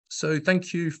So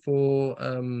thank you for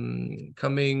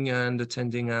coming and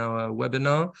attending our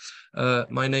webinar.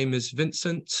 My name is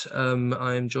Vincent.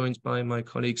 I am joined by my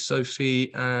colleague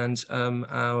Sophie and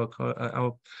our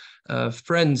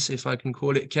friends, if I can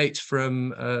call it, Kate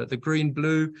from the Green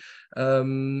Blue.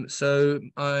 So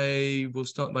I will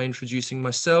start by introducing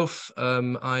myself.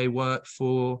 I work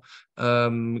for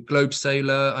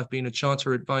GlobeSailor. I've been a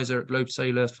charter advisor at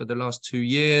GlobeSailor for the last 2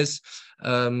 years.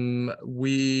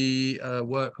 We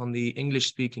work on the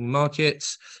English-speaking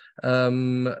markets.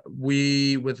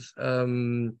 We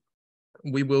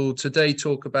will today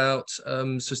talk about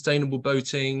sustainable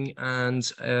boating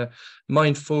and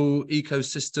mindful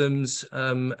ecosystems,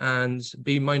 and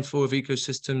be mindful of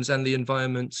ecosystems and the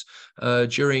environment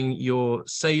during your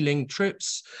sailing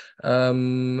trips.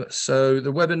 So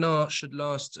the webinar should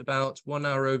last about 1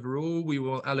 hour overall. We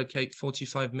will allocate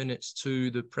 45 minutes to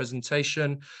the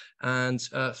presentation and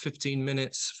 15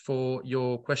 minutes for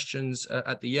your questions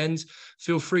at the end.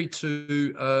 Feel free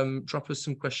to drop us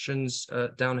some questions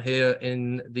down here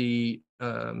in the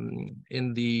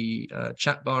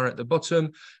chat bar at the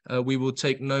bottom. We will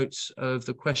take notes of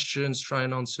the questions, try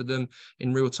and answer them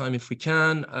in real time if we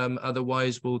can.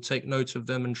 Otherwise, we'll take note of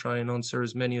them and try and answer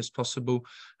as many as possible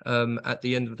at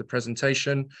the end of the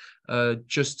presentation.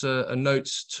 Just a note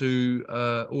to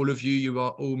all of you, you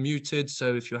are all muted.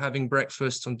 So if you're having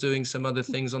breakfast or doing some other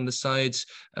things on the sides,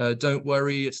 don't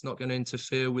worry, it's not going to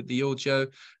interfere with the audio.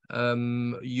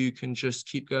 You can just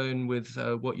keep going with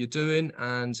what you're doing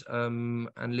and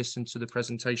listen to the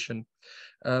presentation.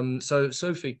 So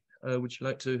Sophie, would you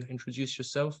like to introduce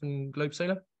yourself and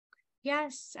GlobeSailor?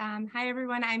 Yes. Hi,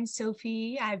 everyone. I'm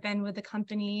Sophie. I've been with the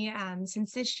company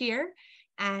since this year.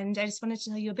 And I just wanted to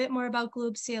tell you a bit more about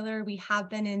GlobeSailor. We have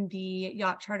been in the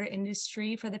yacht charter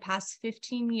industry for the past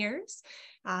 15 years.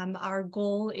 Our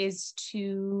goal is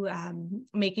to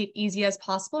make it easy as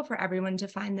possible for everyone to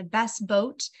find the best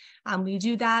boat. We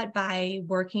do that by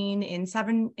working in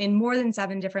more than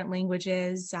 7 different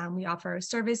languages. We offer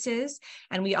services,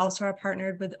 and we also are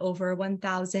partnered with over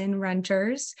 1,000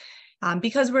 renters.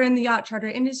 Because we're in the yacht charter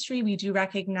industry, we do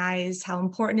recognize how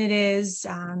important it is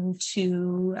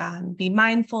to be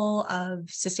mindful of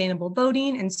sustainable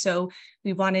boating. And so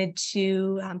we wanted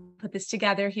to put this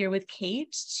together here with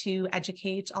Kate to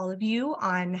educate all of you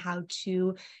on how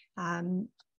to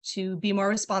be more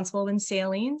responsible when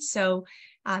sailing. So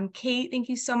Kate, thank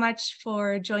you so much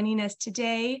for joining us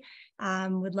today.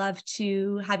 Would love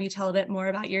to have you tell a bit more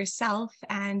about yourself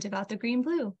and about the Green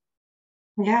Blue.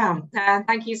 Yeah,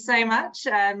 thank you so much,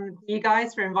 you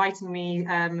guys, for inviting me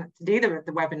to do the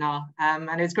webinar. And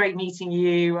it was great meeting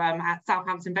you at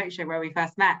Southampton Boat Show, where we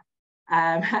first met.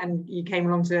 And you came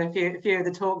along to a few of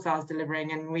the talks I was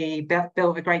delivering, and we built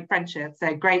a great friendship.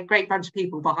 So great bunch of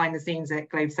people behind the scenes at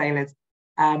GlobeSailor.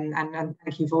 And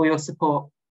thank you for all your support.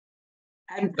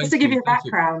 Just to give you a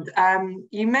background,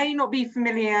 you may not be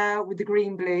familiar with the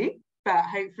Green Blue, but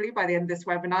hopefully by the end of this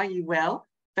webinar you will.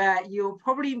 But you'll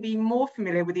probably be more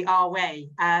familiar with the Our Way.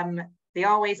 The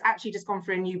Our Way's actually just gone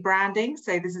for a new branding.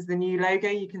 So this is the new logo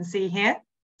you can see here.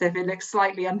 So if it looks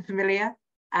slightly unfamiliar.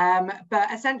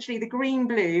 But essentially the Green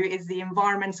Blue is the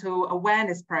environmental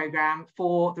awareness programme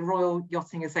for the Royal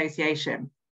Yachting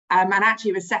Association. And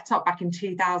actually it was set up back in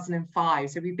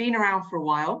 2005. So we've been around for a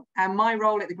while. And my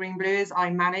role at the Green Blue is I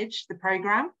manage the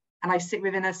programme, and I sit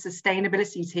within a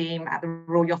sustainability team at the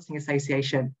Royal Yachting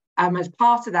Association. As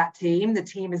part of that team, the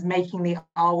team is making the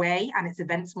Our Way and its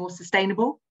events more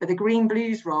sustainable. But the Green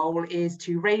Blue's role is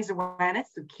to raise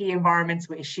awareness of key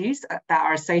environmental issues that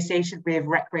are associated with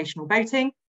recreational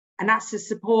boating. And that's to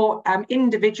support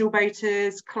individual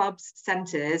boaters, clubs,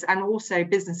 centres, and also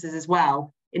businesses as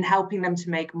well, in helping them to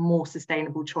make more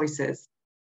sustainable choices.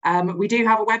 We do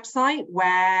have a website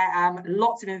where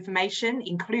lots of information,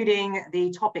 including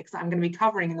the topics that I'm going to be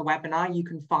covering in the webinar, you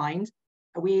can find.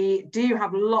 We do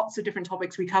have lots of different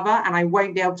topics we cover, and I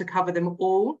won't be able to cover them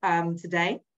all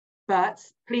today, but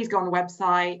please go on the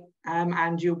website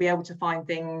and you'll be able to find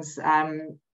things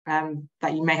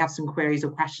that you may have some queries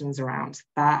or questions around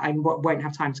that I won't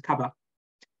have time to cover.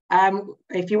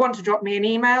 If you want to drop me an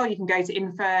email, you can go to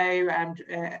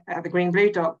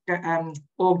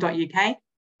info@thegreenblue.org.uk.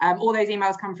 All those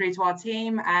emails come through to our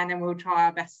team, and then we'll try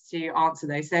our best to answer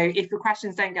those. So if the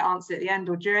questions don't get answered at the end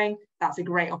or during, that's a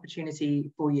great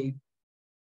opportunity for you.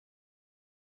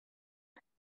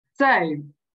 So,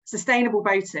 sustainable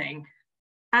boating.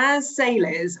 As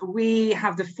sailors, we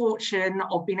have the fortune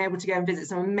of being able to go and visit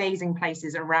some amazing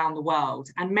places around the world.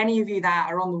 And many of you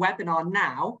that are on the webinar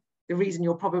now, the reason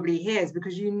you're probably here is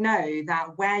because you know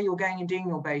that where you're going and doing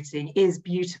your boating is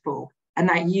beautiful, and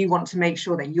that you want to make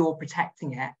sure that you're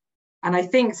protecting it. And I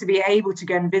think to be able to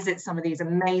go and visit some of these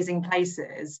amazing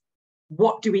places,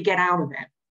 what do we get out of it?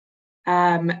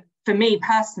 For me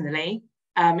personally,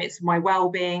 it's my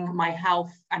well-being, my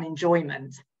health and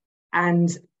enjoyment, and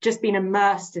just being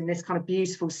immersed in this kind of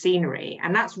beautiful scenery.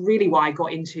 And that's really why I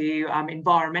got into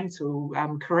environmental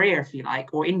career, if you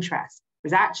like, or interest,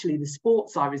 was actually the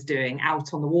sports I was doing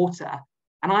out on the water.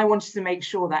 And I wanted to make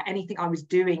sure that anything I was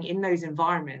doing in those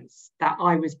environments, that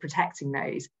I was protecting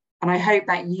those. And I hope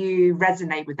that you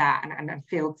resonate with that and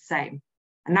feel the same.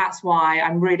 And that's why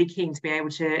I'm really keen to be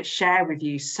able to share with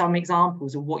you some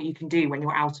examples of what you can do when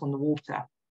you're out on the water.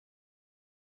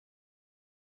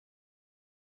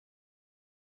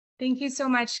 Thank you so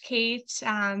much, Kate.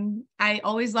 I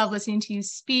always love listening to you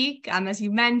speak. As you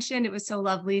mentioned, it was so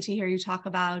lovely to hear you talk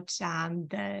about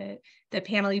the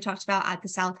panel you talked about at the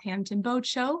Southampton Boat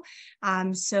Show.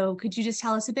 So could you just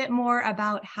tell us a bit more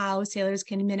about how sailors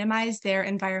can minimize their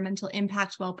environmental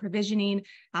impact while provisioning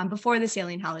before the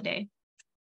sailing holiday?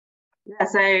 Yeah,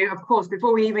 so of course,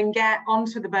 before we even get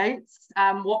onto the boats,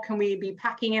 what can we be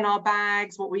packing in our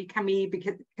bags? What can we be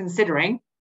considering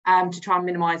to try and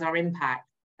minimize our impact?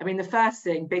 I mean, the first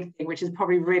thing, big thing, which is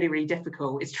probably really, really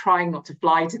difficult, is trying not to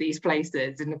fly to these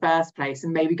places in the first place,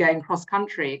 and maybe going cross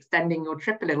country, extending your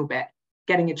trip a little bit,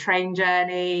 getting a train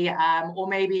journey, or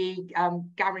maybe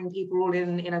gathering people all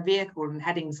in a vehicle and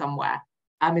heading somewhere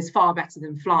is far better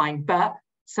than flying. But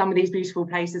some of these beautiful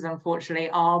places,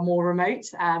 unfortunately, are more remote,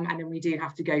 and then we do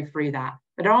have to go through that.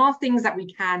 But there are things that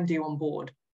we can do on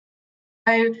board.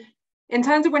 So in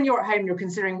terms of when you're at home, you're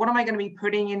considering, what am I going to be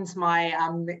putting into my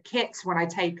kit when I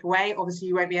take away? Obviously,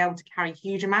 you won't be able to carry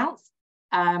huge amounts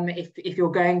if you're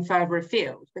going further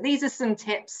afield. But these are some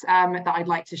tips that I'd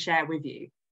like to share with you.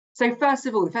 So first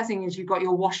of all, the first thing is you've got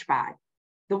your wash bag.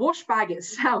 The wash bag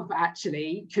itself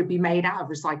actually could be made out of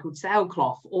recycled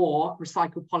sailcloth or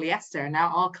recycled polyester. And there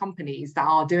are companies that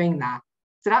are doing that.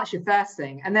 So that's your first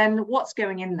thing. And then what's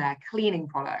going in there? Cleaning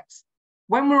products.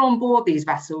 When we're on board these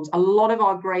vessels, a lot of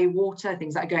our grey water,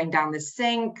 things that are going down the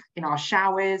sink, in our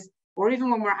showers, or even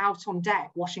when we're out on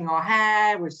deck washing our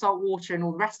hair with salt water and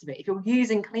all the rest of it, if you're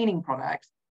using cleaning products,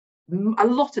 a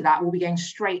lot of that will be going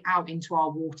straight out into our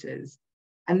waters.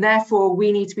 And therefore,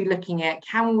 we need to be looking at,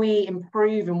 can we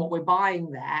improve in what we're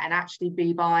buying there and actually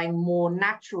be buying more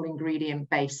natural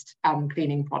ingredient-based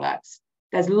cleaning products?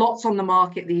 There's lots on the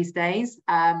market these days,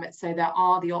 so there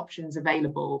are the options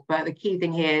available, but the key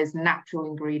thing here is natural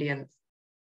ingredients.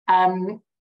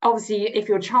 Obviously, if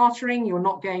you're chartering, you're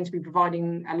not going to be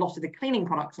providing a lot of the cleaning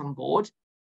products on board,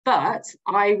 but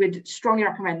I would strongly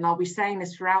recommend, and I'll be saying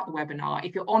this throughout the webinar,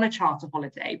 if you're on a charter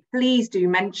holiday, please do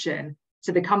mention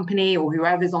to the company or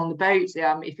whoever's on the boat,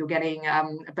 if you're getting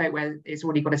a boat where it's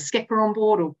already got a skipper on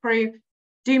board or crew,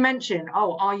 do mention,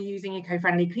 oh, are you using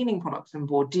eco-friendly cleaning products on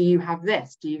board? Do you have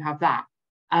this? Do you have that?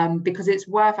 Because it's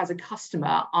worth, as a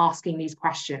customer, asking these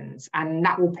questions, and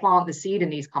that will plant the seed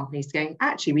in these companies to go,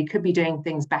 actually, we could be doing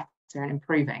things better and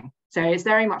improving. So it's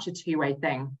very much a two-way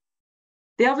thing.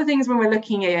 The other things when we're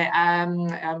looking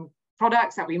at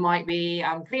products that we might be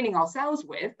cleaning ourselves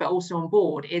with, but also on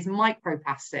board, is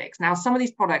microplastics. Now, some of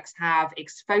these products have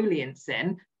exfoliants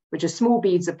in, which are small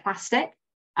beads of plastic.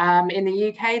 In the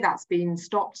UK, that's been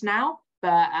stopped now,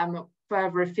 but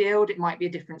further afield, it might be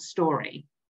a different story.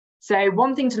 So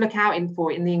one thing to look out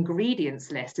for in the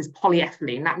ingredients list is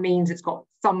polyethylene. That means it's got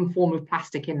some form of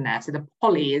plastic in there. So the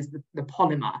poly is the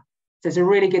polymer. So it's a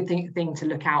really good thing to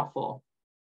look out for.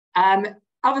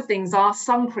 Other things are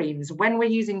sun creams. When we're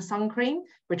using sun cream,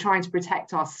 we're trying to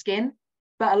protect our skin.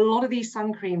 But a lot of these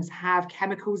sun creams have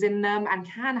chemicals in them and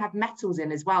can have metals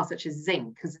in as well, such as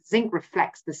zinc, because zinc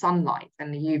reflects the sunlight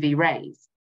and the UV rays.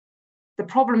 The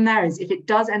problem there is if it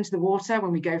does enter the water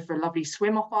when we go for a lovely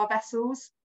swim off our vessels,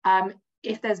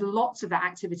 if there's lots of that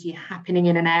activity happening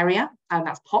in an area, and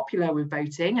that's popular with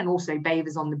boating and also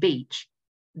bathers on the beach,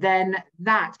 then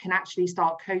that can actually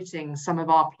start coating some of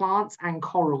our plants and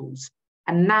corals.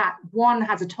 And that, one,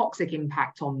 has a toxic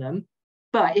impact on them.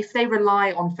 But if they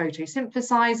rely on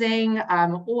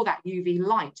photosynthesizing or that UV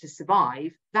light to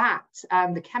survive, that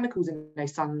the chemicals in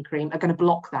those sun cream are going to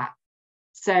block that.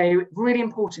 So really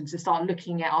important to start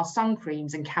looking at our sun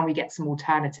creams and can we get some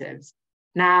alternatives.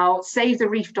 Now,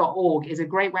 SaveTheReef.org is a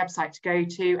great website to go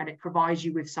to, and it provides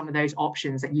you with some of those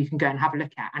options that you can go and have a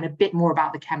look at, and a bit more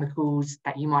about the chemicals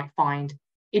that you might find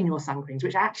in your sun creams,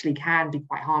 which actually can be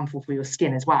quite harmful for your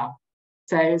skin as well.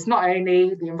 So it's not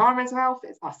only the environmental health,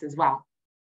 it's us as well.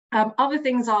 Other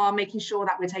things are making sure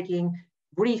that we're taking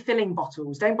refilling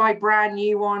bottles. Don't buy brand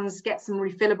new ones. Get some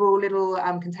refillable little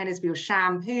containers for your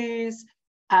shampoos,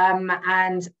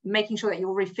 and making sure that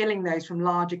you're refilling those from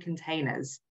larger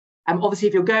containers. Obviously,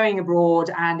 if you're going abroad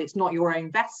and it's not your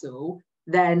own vessel,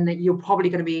 then you're probably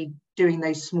going to be doing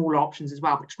those smaller options as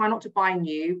well. But try not to buy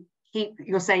new, keep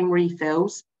your same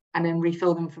refills, and then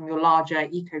refill them from your larger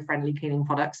eco-friendly cleaning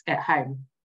products at home.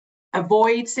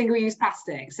 Avoid single-use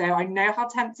plastic. So I know how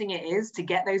tempting it is to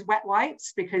get those wet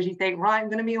wipes because you think, right, I'm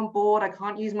going to be on board, I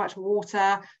can't use much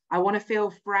water, I want to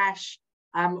feel fresh.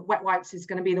 Wet wipes is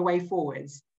going to be the way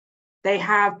forwards. They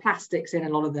have plastics in a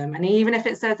lot of them. And even if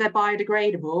it says they're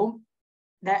biodegradable,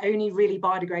 they're only really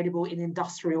biodegradable in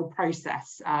industrial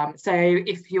process. So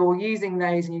if you're using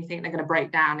those and you think they're going to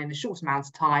break down in a short amount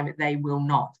of time, they will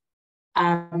not.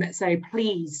 So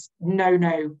please,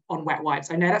 no on wet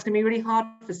wipes. I know that's going to be really hard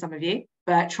for some of you,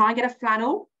 but try and get a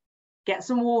flannel, get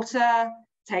some water,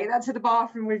 take that to the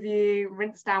bathroom with you,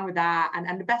 rinse down with that.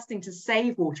 And the best thing to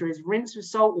save water is rinse with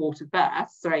salt water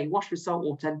first, wash with salt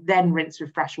water, then rinse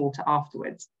with fresh water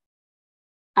afterwards.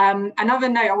 Another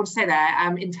note I want to say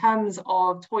there, in terms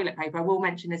of toilet paper, I will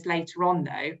mention this later on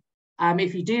though,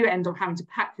 if you do end up having to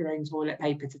pack your own toilet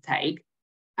paper to take,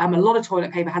 a lot of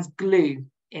toilet paper has glue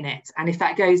in it. And if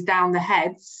that goes down the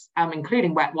heads,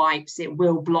 including wet wipes, it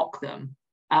will block them.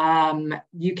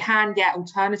 You can get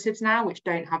alternatives now which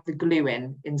don't have the glue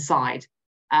inside.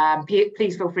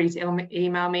 Please feel free to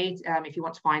email me if you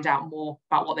want to find out more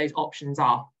about what those options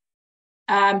are.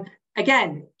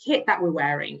 Again, kit that we're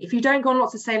wearing. If you don't go on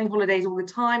lots of sailing holidays all the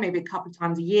time, maybe a couple of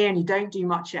times a year, and you don't do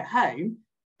much at home,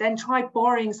 then try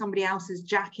borrowing somebody else's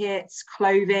jackets,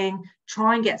 clothing,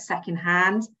 try and get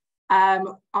secondhand.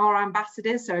 Our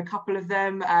ambassadors, so a couple of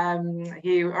them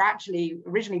who are actually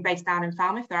originally based down in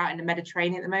Falmouth, they're out in the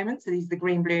Mediterranean at the moment. So these are the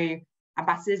green blue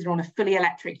ambassadors. They're on a fully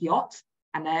electric yacht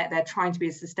and they're trying to be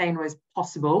as sustainable as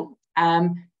possible.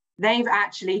 They've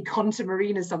actually gone to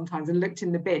marinas sometimes and looked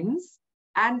in the bins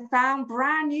and found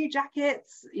brand new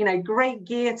jackets, you know, great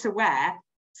gear to wear.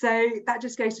 So that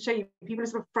just goes to show you, people are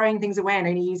sort of throwing things away and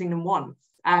only using them once.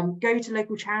 Go to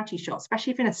local charity shops,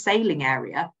 especially if you're in a sailing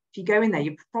area. If you go in there,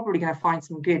 you're probably going to find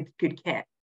some good kit.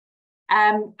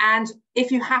 And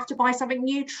if you have to buy something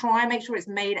new, try and make sure it's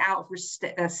made out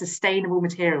of sustainable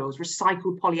materials,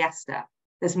 recycled polyester.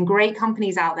 There's some great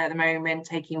companies out there at the moment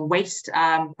taking waste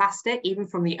plastic, even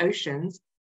from the oceans,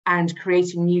 and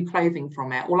creating new clothing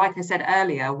from it. Or like I said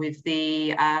earlier, with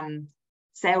the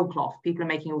sailcloth, people are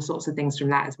making all sorts of things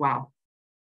from that as well.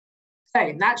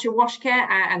 So that's your wash kit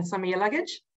and some of your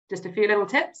luggage. Just a few little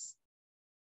tips.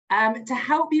 To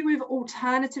help you with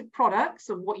alternative products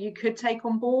of what you could take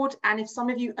on board, and if some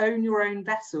of you own your own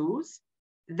vessels,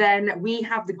 then we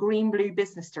have the Green Blue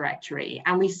Business Directory,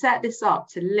 and we set this up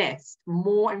to list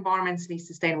more environmentally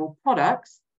sustainable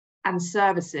products and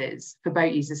services for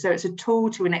boat users. So it's a tool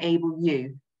to enable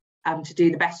you to do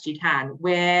the best you can.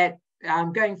 We're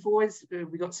going forwards,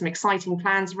 we've got some exciting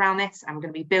plans around this, and we're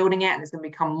going to be building it, and it's going to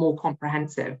become more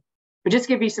comprehensive. But just to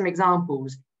give you some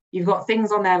examples, you've got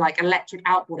things on there like electric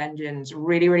outboard engines,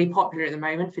 really popular at the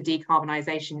moment for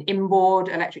decarbonisation, inboard,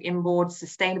 electric inboard,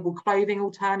 sustainable clothing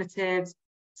alternatives,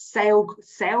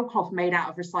 sailcloth made out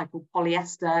of recycled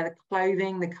polyester, the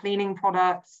clothing, the cleaning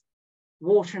products,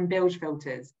 water and bilge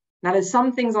filters. Now, there's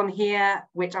some things on here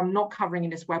which I'm not covering in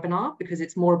this webinar because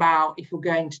it's more about if you're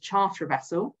going to charter a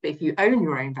vessel, but if you own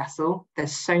your own vessel,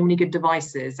 there's so many good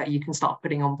devices that you can start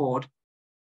putting on board.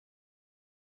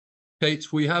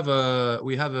 Kate, we have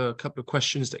a couple of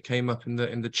questions that came up in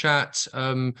the chat.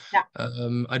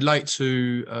 I'd like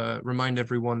to remind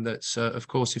everyone that, of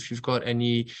course, if you've got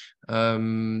any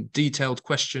detailed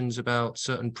questions about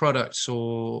certain products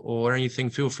or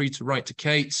anything, feel free to write to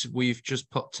Kate. We've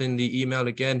just popped in the email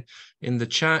again in the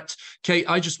chat. Kate,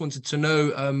 I just wanted to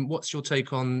know, what's your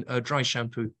take on dry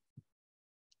shampoo?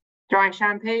 Dry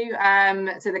shampoo,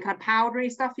 so the kind of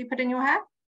powdery stuff you put in your hair?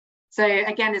 So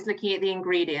again, it's looking at the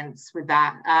ingredients with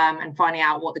that and finding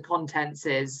out what the contents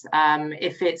is.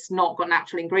 If it's not got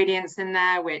natural ingredients in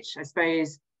there, which I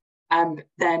suppose,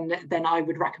 then I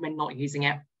would recommend not using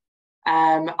it.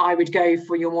 I would go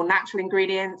for your more natural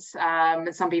ingredients.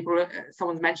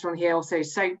 Someone's mentioned on here also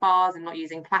soap bars and not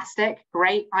using plastic.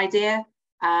 Great idea.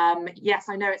 Yes,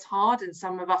 I know it's hard, and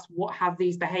some of us have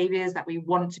these behaviors that we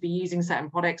want to be using certain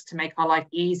products to make our life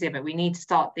easier, but we need to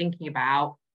start thinking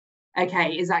about,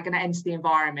 okay, is that going to enter the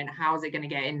environment? How is it going to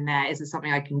get in there? Is there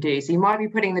something I can do? So you might be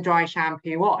putting the dry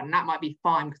shampoo on, and that might be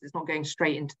fine because it's not going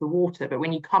straight into the water. But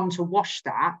when you come to wash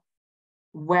that,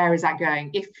 where is that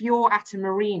going? If you're at a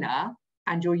marina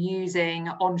and you're using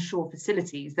onshore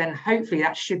facilities, then hopefully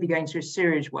that should be going through a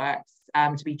sewage works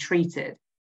to be treated.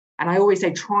 And I always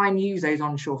say, try and use those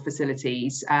onshore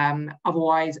facilities.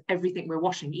 Otherwise, everything we're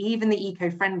washing, even the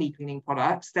eco-friendly cleaning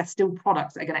products, they're still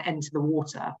products that are going to enter the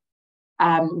water.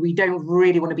 we don't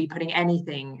really want to be putting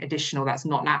anything additional that's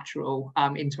not natural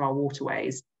into our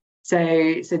waterways. So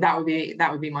that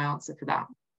would be my answer for that.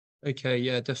 Okay,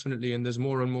 yeah, definitely. And there's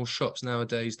more and more shops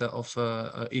nowadays that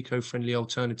offer eco-friendly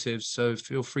alternatives. So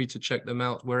feel free to check them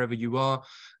out wherever you are.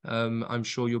 I'm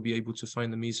sure you'll be able to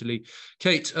find them easily.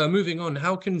 Kate, moving on,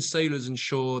 how can sailors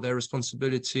ensure their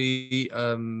responsibility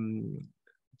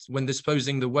when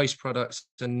disposing the waste products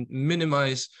and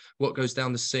minimize what goes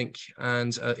down the sink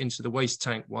and into the waste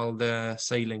tank while they're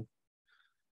sailing?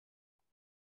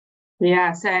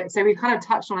 Yeah, so we've kind of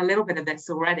touched on a little bit of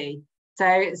this already. So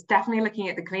it's definitely looking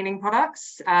at the cleaning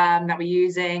products that we're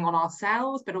using on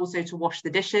ourselves, but also to wash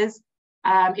the dishes.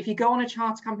 If you go on a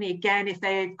charter company, again, if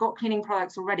they've got cleaning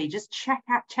products already, just check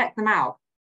them out.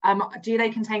 Do they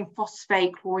contain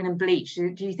phosphate, chlorine, and bleach?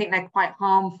 Do you think they're quite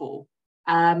harmful?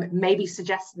 Maybe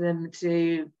suggest them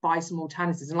to buy some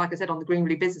alternatives. And like I said, on the Green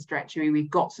Blue Business Directory,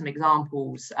 we've got some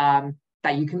examples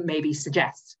that you can maybe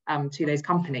suggest to those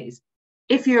companies.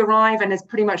 If you arrive and there's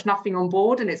pretty much nothing on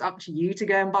board and it's up to you to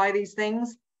go and buy these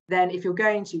things, then if you're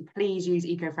going to, please use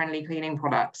eco-friendly cleaning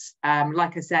products.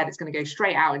 Like I said, it's going to go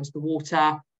straight out into the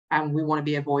water, and we want to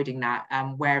be avoiding that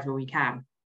wherever we can.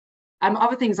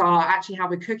 Other things are actually how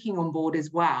we're cooking on board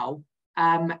as well.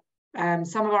 Some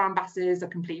of our ambassadors are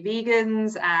complete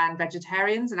vegans and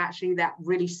vegetarians, and actually that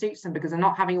really suits them because they're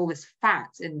not having all this fat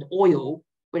and oil,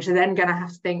 which are then going to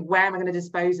have to think, where am I going to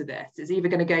dispose of this? It's either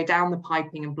going to go down the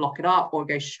piping and block it up or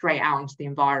go straight out into the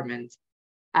environment.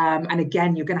 And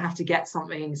again, you're going to have to get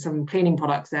some cleaning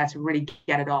products there to really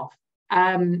get it off.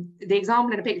 The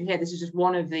example in the picture here, this is just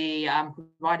one of the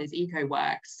providers,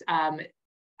 EcoWorks.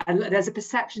 There's a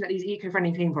perception that these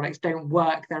eco-friendly cleaning products don't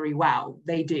work very well.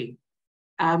 They do.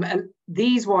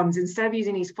 These ones, instead of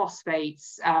using these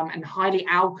phosphates and highly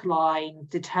alkaline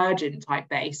detergent type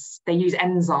base, they use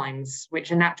enzymes,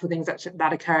 which are natural things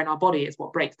that occur in our body. It's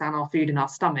what breaks down our food in our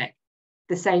stomach.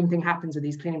 The same thing happens with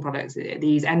these cleaning products.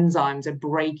 These enzymes are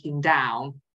breaking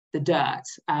down the dirt.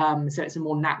 So it's a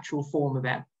more natural form of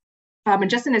it. And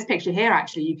just in this picture here,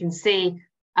 actually, you can see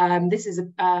this is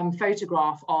a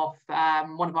photograph of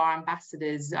one of our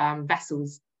ambassadors'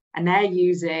 vessels. And they're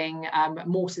using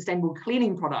more sustainable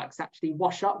cleaning products to actually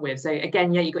wash up with. So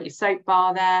again, yeah, you've got your soap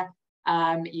bar there.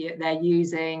 They're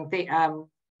using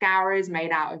scourers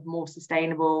made out of more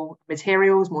sustainable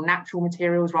materials, more natural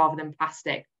materials rather than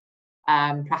plastic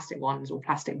ones or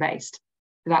plastic based.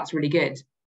 So that's really good.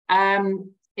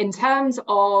 In terms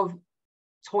of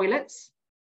toilets,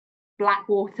 black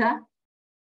water.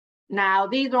 Now,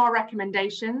 these are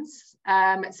recommendations.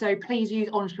 So please use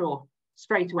onshore.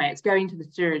 Straight away, it's going to the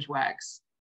sewage works.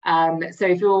 So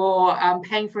if you're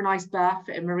paying for a nice berth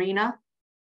at a marina,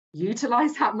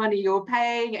 utilize that money you're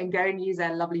paying and go and use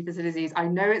their lovely facilities. I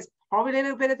know it's probably a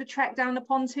little bit of a trek down the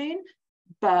pontoon,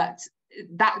 but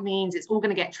that means it's all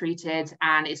going to get treated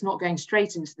and it's not going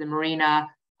straight into the marina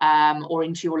or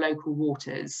into your local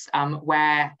waters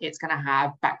where it's going to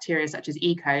have bacteria such as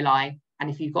E. coli. And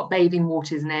if you've got bathing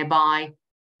waters nearby,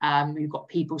 you've got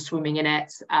people swimming in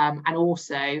it, and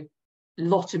also a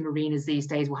lot of marinas these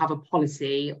days will have a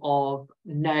policy of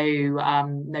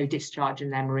no discharge in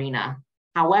their marina.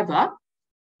 However,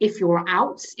 if you're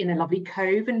out in a lovely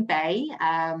cove and bay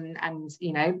and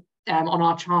on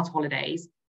our charter holidays,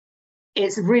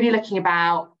 it's really looking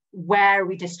about where are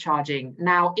we discharging.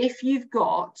 Now, if you've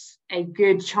got a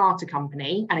good charter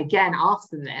company, and again, ask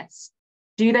them this,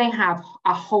 do they have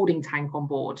a holding tank on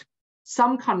board?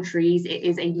 Some countries, it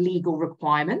is a legal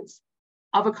requirement.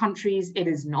 Other countries, it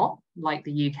is not, like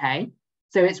the UK.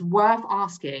 So it's worth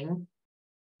asking,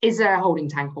 is there a holding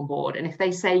tank on board? And if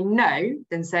they say no,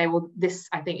 then say, well, this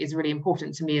I think is really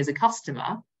important to me as a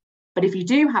customer. But if you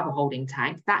do have a holding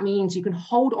tank, that means you can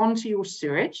hold on to your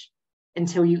sewage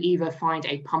until you either find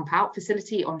a pump out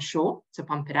facility on shore to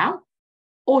pump it out,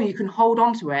 or you can hold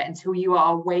on to it until you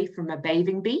are away from a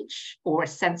bathing beach or a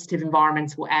sensitive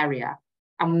environmental area.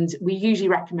 And we usually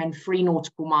recommend 3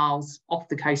 nautical miles off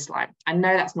the coastline. I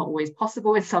know that's not always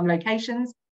possible in some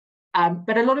locations,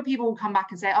 but a lot of people will come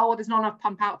back and say, oh, well, there's not enough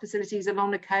pump out facilities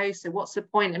along the coast. So what's the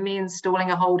point of me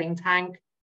installing a holding tank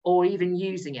or even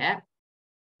using it?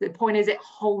 The point is it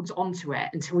holds onto it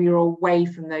until you're away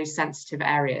from those sensitive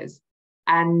areas.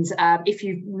 And if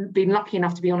you've been lucky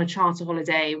enough to be on a charter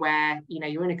holiday where,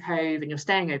 you're in a cove and you're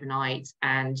staying overnight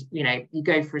and, you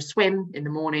go for a swim in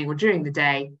the morning or during the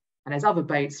day, and there's other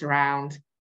boats around,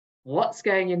 what's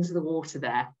going into the water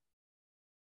there?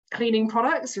 Cleaning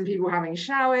products from people having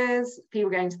showers,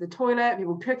 people going to the toilet,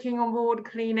 people cooking on board,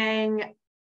 cleaning.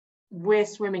 We're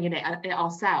swimming in it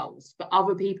ourselves, but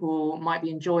other people might be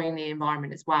enjoying the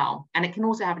environment as well. And it can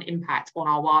also have an impact on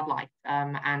our wildlife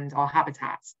and our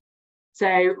habitats.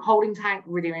 So holding tank,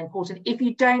 really important. If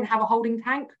you don't have a holding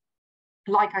tank,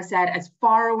 like I said, as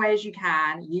far away as you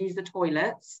can, use the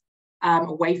toilets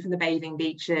away from the bathing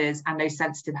beaches and those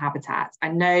sensitive habitats. I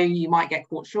know you might get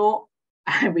caught short,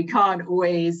 and we can't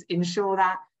always ensure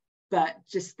that, but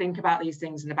just think about these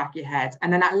things in the back of your head.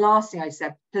 And then that last thing I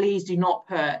said, please do not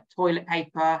put toilet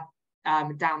paper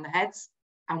down the heads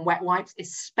and wet wipes,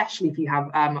 especially if you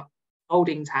have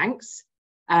holding tanks,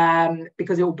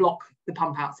 because it will block the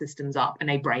pump out systems up and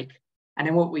they break. And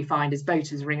then what we find is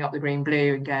boaters ring up the Green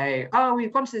Blue and go, oh,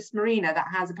 we've gone to this marina that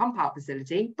has a pump out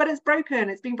facility, but it's broken.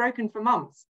 It's been broken for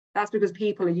months. That's because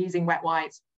people are using wet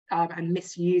wipes and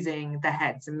misusing the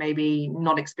heads and maybe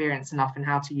not experienced enough in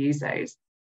how to use those.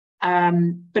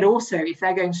 But also, if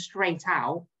they're going straight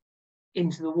out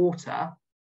into the water,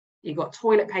 you've got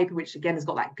toilet paper, which again has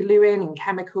got that glue in and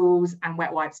chemicals, and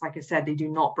wet wipes, like I said, they do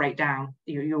not break down.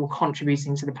 You're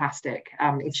contributing to the plastic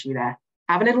issue there.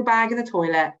 Have a little bag in the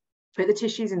toilet, put the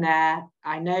tissues in there.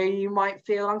 I know you might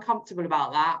feel uncomfortable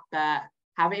about that, but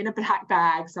have it in a black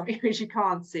bag, something which you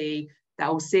can't see, that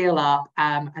will seal up.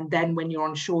 And then when you're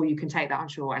on shore, you can take that on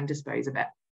shore and dispose of it.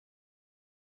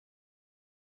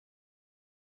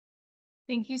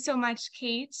 Thank you so much,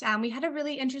 Kate. We had a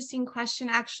really interesting question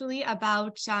actually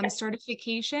about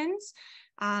certifications.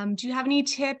 Do you have any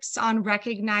tips on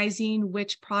recognizing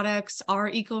which products are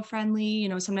eco-friendly? You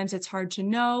know, sometimes it's hard to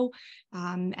know.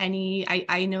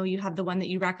 I know you have the one that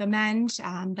you recommend,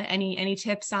 but any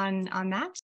tips on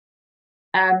that?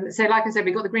 So like I said,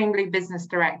 we've got the Green Blue Business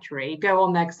Directory. Go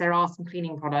on there because there are some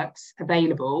cleaning products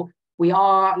available. We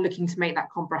are looking to make that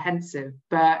comprehensive,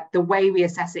 but the way we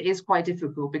assess it is quite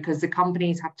difficult because the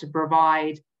companies have to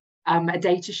provide a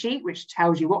data sheet which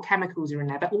tells you what chemicals are in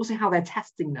there, but also how they're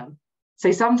testing them.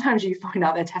 So sometimes you find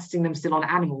out they're testing them still on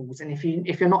animals, and if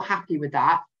you're not happy with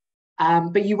that,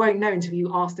 but you won't know until you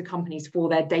ask the companies for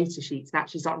their data sheets and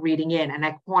actually start reading in, and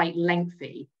they're quite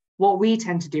lengthy. What we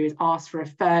tend to do is ask for a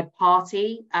third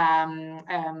party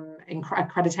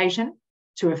accreditation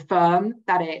to affirm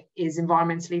that it is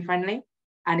environmentally friendly.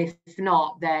 And if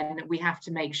not, then we have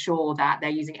to make sure that they're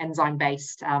using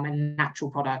enzyme-based and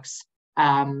natural products.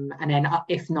 And then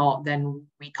if not, then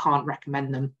we can't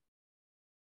recommend them.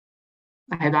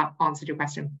 I hope that answered your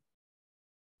question.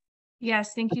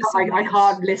 Yes, thank you so much. I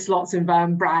can't list lots of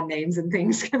brand names and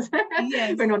things because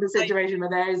yes, we're not in a situation, but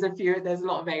there's a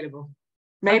lot available.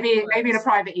 Maybe in a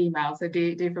private email, so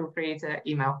do feel free to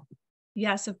email.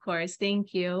 Yes, of course.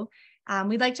 Thank you.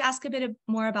 We'd like to ask a bit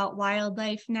more about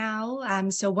wildlife now.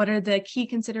 So what are the key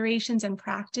considerations and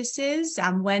practices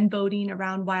when boating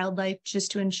around wildlife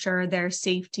just to ensure their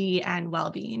safety and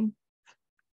well-being?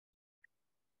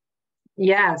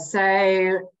 Yeah,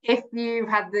 so if you've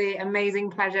had the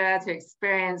amazing pleasure to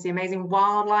experience the amazing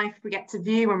wildlife we get to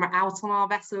view when we're out on our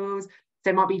vessels,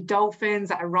 there might be dolphins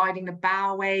that are riding the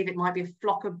bow wave, it might be a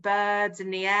flock of birds in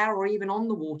the air or even on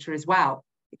the water as well.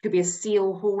 It could be a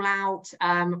seal haul out,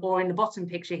 or in the bottom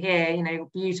picture here, you know,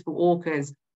 beautiful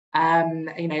orcas,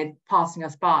 you know, passing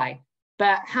us by.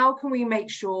 But how can we make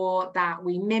sure that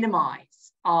we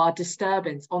minimize our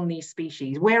disturbance on these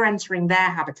species? We're entering their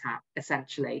habitat,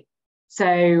 essentially.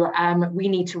 So we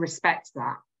need to respect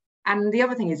that. And the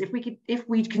other thing is, if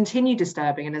we continue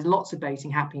disturbing, and there's lots of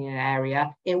boating happening in an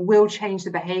area, it will change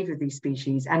the behavior of these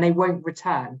species and they won't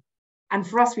return. And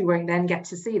for us, we won't then get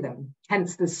to see them.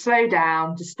 Hence the slow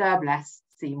down, disturb less,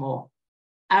 see more.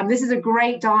 This is a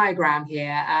great diagram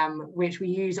here, which we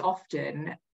use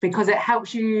often because it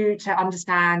helps you to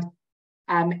understand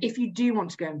if you do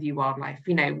want to go and view wildlife,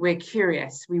 you know, we're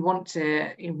curious, we want to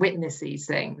witness these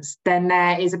things, then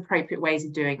there is appropriate ways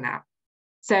of doing that.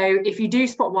 So if you do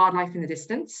spot wildlife in the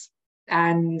distance,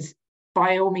 and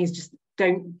by all means, just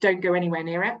don't go anywhere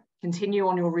near it, continue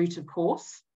on your route of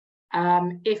course.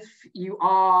 If you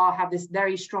have this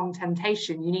very strong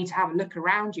temptation, you need to have a look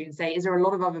around you and say, is there a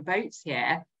lot of other boats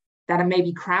here that are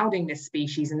maybe crowding this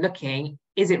species and looking,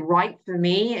 is it right for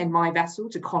me in my vessel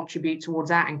to contribute towards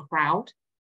that and crowd?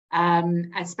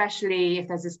 Especially if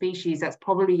there's a species that's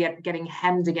probably getting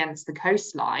hemmed against the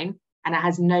coastline and it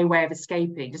has no way of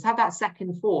escaping. Just have that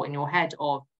second thought in your head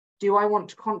of, do I want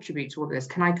to contribute to all this?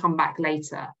 Can I come back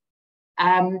later?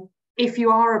 If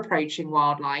you are approaching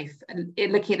wildlife,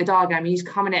 looking at the diagram, you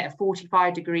come in at a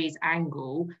 45 degrees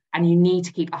angle and you need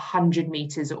to keep 100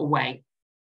 meters away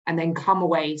and then come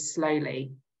away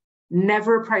slowly.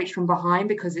 Never approach from behind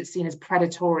because it's seen as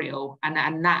predatorial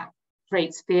and that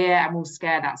creates fear and will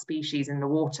scare that species in the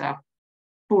water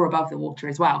or above the water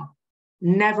as well.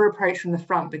 Never approach from the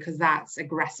front because that's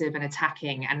aggressive and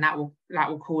attacking, and that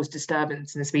will cause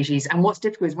disturbance in the species. And what's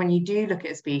difficult is when you do look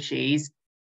at a species,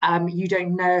 you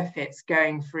don't know if it's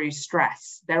going through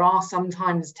stress. There are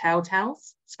sometimes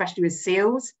telltales, especially with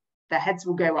seals. Their heads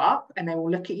will go up and they will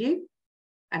look at you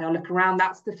and they'll look around.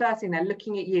 That's the first thing. They're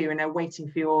looking at you and they're waiting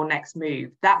for your next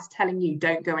move. That's telling you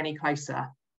don't go any closer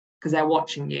because they're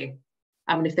watching you.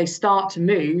 And if they start to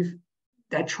move,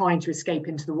 they're trying to escape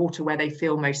into the water where they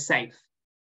feel most safe.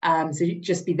 So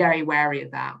just be very wary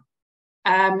of that.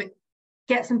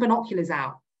 Get some binoculars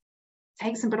out.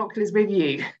 Take some binoculars with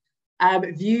you.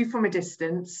 View from a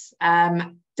distance.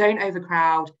 Don't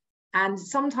overcrowd. And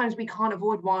sometimes we can't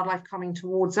avoid wildlife coming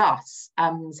towards us.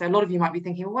 So a lot of you might be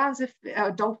thinking, well, as if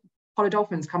a pod of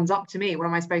dolphins comes up to me, what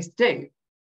am I supposed to do?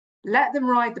 Let them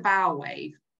ride the bow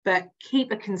wave, but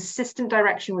keep a consistent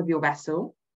direction with your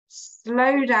vessel.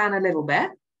 Slow down a little bit,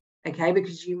 okay,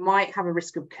 because you might have a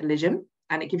risk of collision,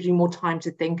 and it gives you more time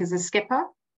to think as a skipper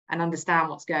and understand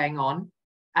what's going on.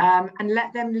 And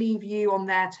let them leave you on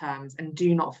their terms and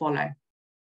do not follow.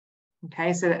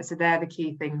 Okay, so they're the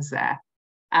key things there.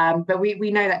 But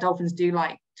we know that dolphins do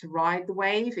like to ride the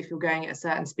wave if you're going at a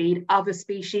certain speed. Other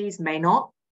species may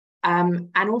not. And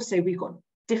also we've got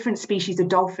different species of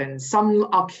dolphins. Some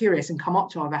are curious and come up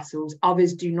to our vessels.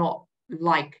 Others do not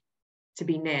like to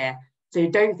be near. So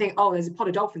don't think, oh, there's a pod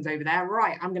of dolphins over there.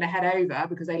 Right, I'm going to head over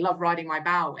because they love riding my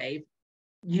bow wave.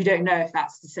 You don't know if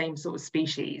that's the same sort of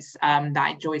species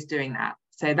that enjoys doing that.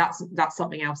 So that's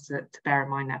something else to bear in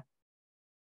mind there.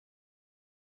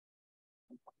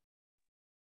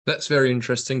 That's very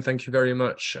interesting. Thank you very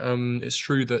much. It's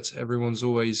true that everyone's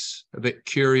always a bit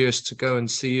curious to go and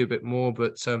see a bit more,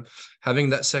 but having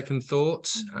that second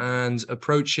thought and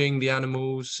approaching the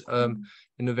animals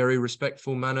in a very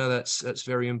respectful manner, that's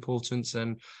very important.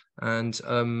 And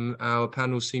our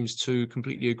panel seems to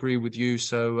completely agree with you.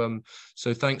 So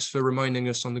thanks for reminding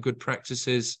us on the good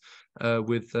practices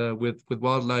with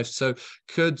wildlife. So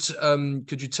could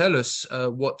you tell us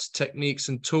what techniques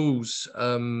and tools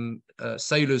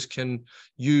sailors can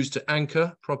use to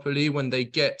anchor properly when they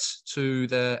get to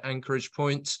their anchorage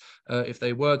point, if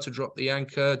they were to drop the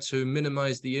anchor, to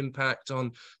minimize the impact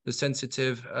on the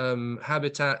sensitive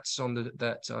habitats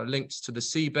that are linked to the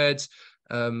seabed,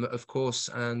 of course,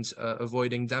 and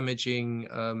avoiding damaging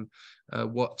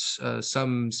what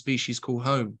some species call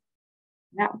home?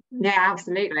 Yeah,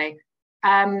 absolutely.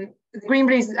 The Green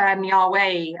Blues the Our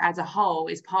Way as a whole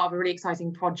is part of a really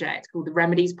exciting project called the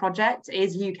Remedies Project. It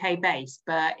is UK based,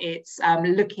 but it's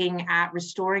looking at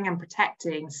restoring and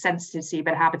protecting sensitive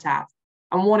seabed habitats.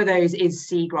 And one of those is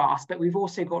seagrass, but we've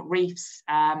also got reefs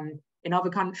in other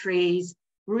countries,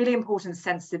 really important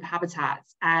sensitive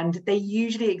habitats. And they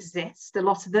usually exist, a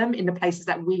lot of them, in the places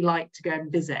that we like to go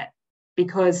and visit,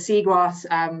 because seagrass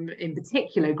in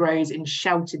particular grows in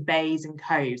sheltered bays and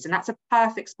coves, and that's a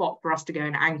perfect spot for us to go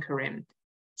and anchor in.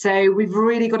 So we've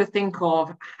really got to think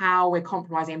of how we're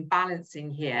compromising and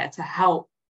balancing here to help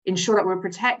ensure that we're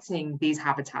protecting these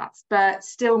habitats, but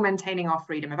still maintaining our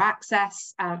freedom of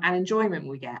access and enjoyment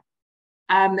we get.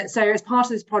 So as part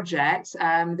of this project,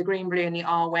 the Green, Blue and the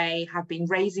Our Way have been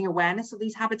raising awareness of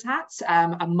these habitats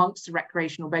amongst the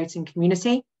recreational boating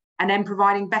community, and then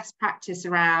providing best practice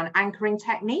around anchoring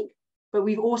technique. But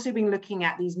we've also been looking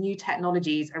at these new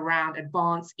technologies around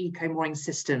advanced eco-mooring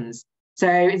systems. So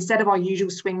instead of our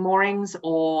usual swing moorings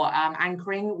or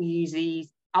anchoring, we use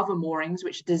these other moorings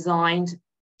which are designed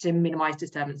to minimize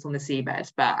disturbance on the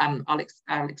seabed. But I'll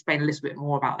explain a little bit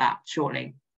more about that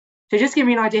shortly. So just to give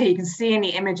you an idea, you can see in the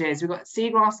images, we've got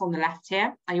seagrass on the left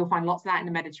here, and you'll find lots of that in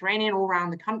the Mediterranean all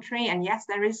around the country. And yes,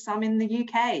 there is some in the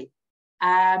UK.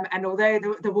 And although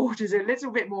the water's a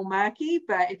little bit more murky,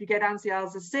 but if you go down to the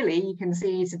Isles of Scilly, you can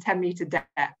see to 10-metre depth.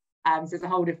 So it's a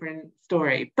whole different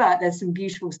story, but there's some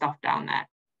beautiful stuff down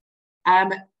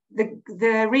there.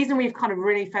 The reason we've kind of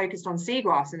really focused on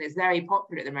seagrass, and it's very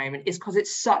popular at the moment, is because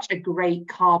it's such a great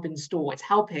carbon store. It's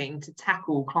helping to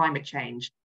tackle climate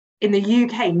change. In the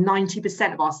UK,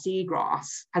 90% of our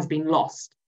seagrass has been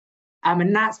lost.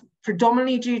 And that's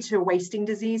predominantly due to a wasting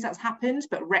disease that's happened,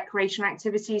 but recreational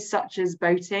activities such as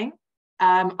boating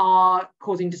are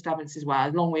causing disturbance as well,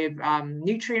 along with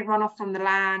nutrient runoff from the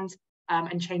land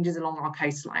and changes along our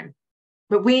coastline.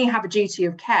 But we have a duty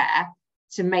of care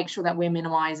to make sure that we're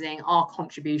minimising our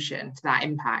contribution to that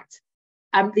impact.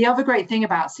 The other great thing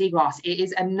about seagrass, it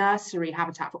is a nursery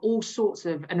habitat for all sorts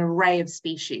of an array of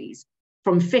species,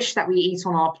 from fish that we eat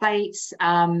on our plates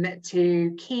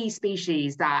to key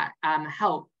species that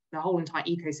help the whole entire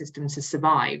ecosystem to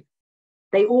survive.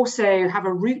 They also have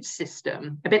a root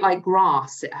system, a bit like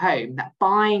grass at home, that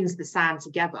binds the sand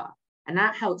together, and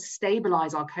that helps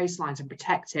stabilise our coastlines and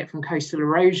protect it from coastal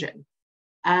erosion.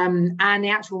 And the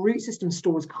actual root system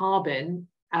stores carbon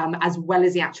as well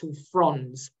as the actual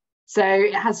fronds. So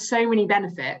it has so many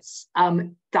benefits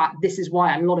that this is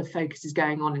why a lot of focus is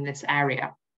going on in this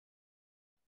area.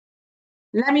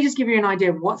 Let me just give you an idea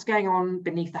of what's going on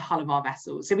beneath the hull of our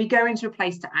vessel. So we go into a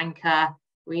place to anchor,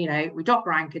 we drop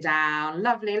our anchor down,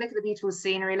 lovely, look at the beautiful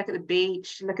scenery, look at the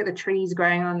beach, look at the trees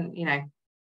growing on,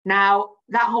 Now,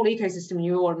 that whole ecosystem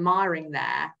you're admiring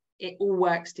there, it all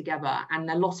works together, and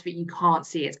a lot of it you can't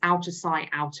see. It's out of sight,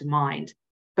 out of mind.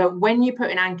 But when you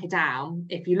put an anchor down,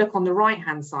 if you look on the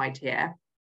right-hand side here,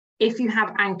 if you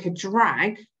have anchor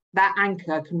drag, that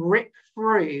anchor can rip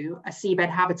through a seabed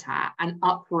habitat and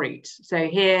uproot. So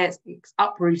here it's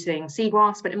uprooting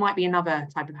seagrass, but it might be another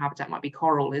type of habitat, it might be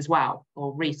coral as well,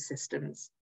 or reef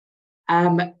systems.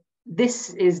 This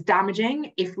is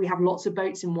damaging. If we have lots of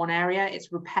boats in one area,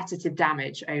 it's repetitive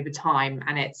damage over time,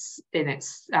 and it's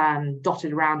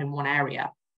dotted around in one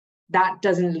area. That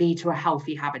doesn't lead to a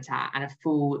healthy habitat and a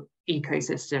full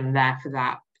ecosystem there for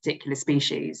that particular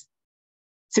species.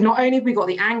 So not only have we got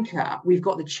the anchor, we've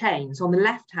got the chain. So on the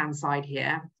left-hand side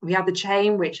here, we have the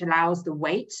chain, which allows the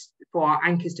weight for our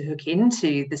anchors to hook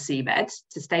into the seabed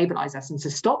to stabilize us and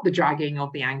to stop the dragging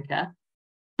of the anchor.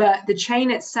 But the chain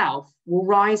itself will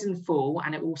rise and fall,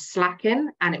 and it will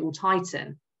slacken and it will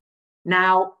tighten.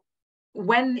 Now,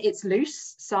 when it's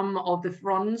loose, some of the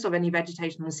fronds of any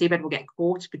vegetation on the seabed will get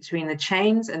caught between the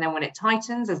chains, and then when it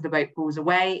tightens, as the boat pulls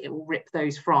away, it will rip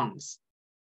those fronds.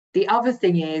 The other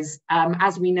thing is,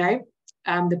 as we know,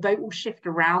 the boat will shift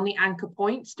around the anchor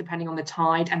points depending on the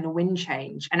tide and the wind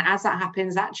change. And as that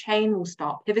happens, that chain will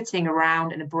start pivoting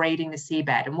around and abrading the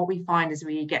seabed. And what we find is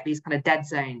we get these kind of dead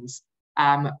zones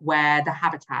where the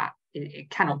habitat it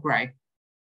cannot grow.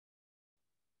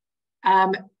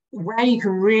 Where you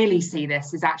can really see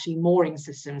this is actually mooring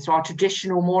systems. So our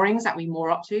traditional moorings that we moor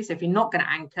up to. So if you're not going to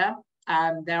anchor,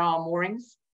 there are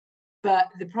moorings. But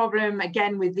the problem,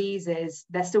 again, with these is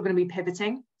they're still going to be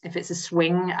pivoting if it's a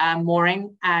swing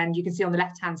mooring. And you can see on the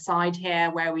left-hand side here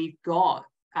where we've got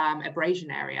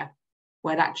abrasion area,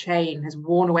 where that chain has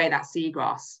worn away that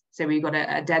seagrass. So we've got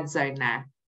a dead zone there.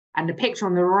 And the picture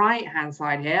on the right-hand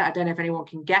side here, I don't know if anyone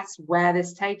can guess where this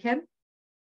is taken.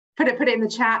 Put it in the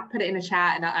chat,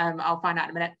 and I'll find out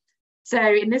in a minute. So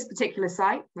in this particular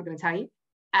site, I'm not going to tell you,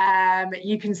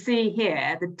 you can see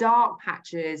here, the dark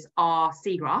patches are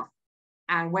seagrass.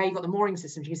 And where you've got the mooring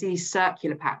systems, you can see these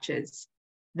circular patches.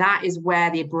 That is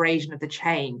where the abrasion of the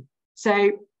chain.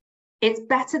 So it's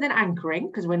better than anchoring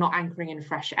because we're not anchoring in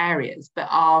fresh areas, but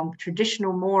our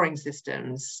traditional mooring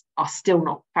systems are still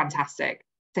not fantastic.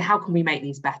 So how can we make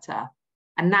these better?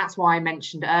 And that's why I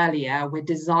mentioned earlier, we're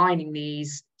designing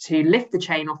these to lift the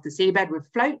chain off the seabed with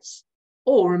floats,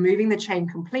 or removing the chain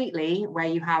completely where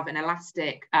you have an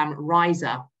elastic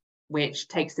riser, which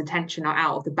takes the tension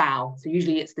out of the bow. So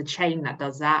usually it's the chain that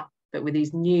does that, but with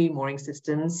these new mooring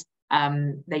systems,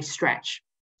 they stretch.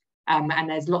 And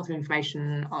there's lots of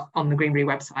information on the Greenbury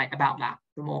website about that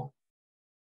for more.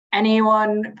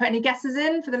 Anyone put any guesses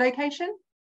in for the location?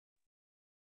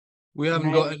 We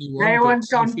haven't got anyone. No one's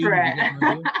gone for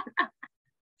it.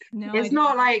 No, it's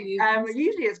not like,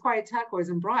 usually it's quite turquoise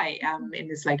and bright in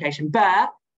this location,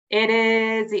 but it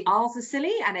is the Isles of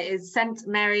Scilly, and it is St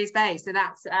Mary's Bay. So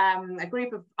that's a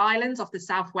group of islands off the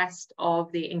southwest of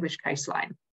the English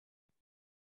coastline.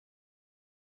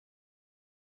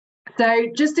 So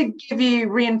just to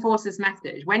reinforce this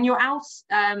message, when you're out,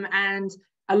 and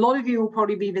a lot of you will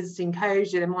probably be visiting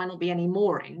coves, there might not be any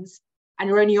moorings, and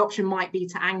your only option might be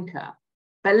to anchor.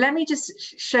 But let me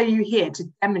just show you here to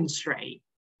demonstrate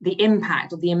the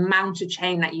impact of the amount of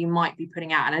chain that you might be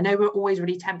putting out. And I know we're always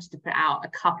really tempted to put out a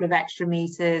couple of extra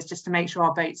meters just to make sure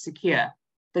our boat's secure,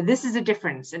 but this is a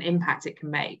difference and impact it can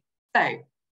make. So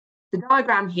the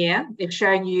diagram here is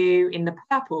showing you in the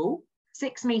purple,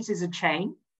 6 meters of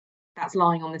chain that's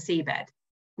lying on the seabed.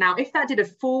 Now, if that did a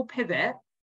full pivot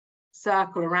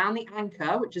circle around the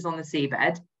anchor, which is on the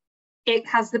seabed, it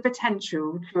has the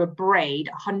potential to abrade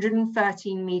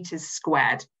 113 meters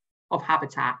squared of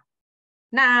habitat.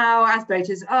 Now, as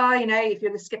boaters, if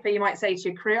you're the skipper, you might say to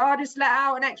your crew, just let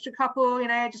out an extra couple,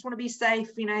 just want to be safe,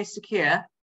 secure.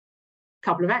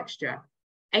 Couple of extra,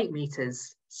 8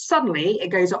 meters. Suddenly, it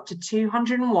goes up to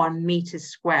 201 meters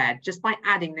squared just by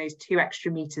adding those 2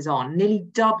 extra meters on, nearly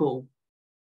double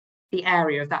the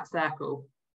area of that circle.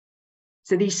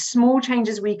 So these small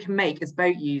changes we can make as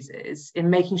boat users in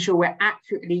making sure we're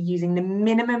accurately using the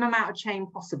minimum amount of chain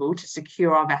possible to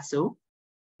secure our vessel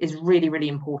is really, really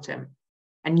important.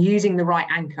 And using the right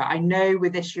anchor. I know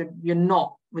with this, you're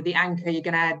not, with the anchor, you're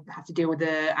going to have to deal with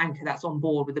the anchor that's on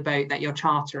board with the boat that you're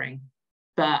chartering.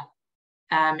 But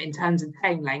in terms of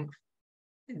chain length,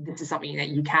 this is something that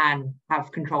you can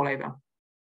have control over.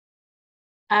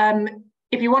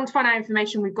 If you want to find out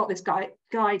information, we've got this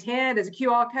guide here. There's a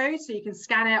QR code, so you can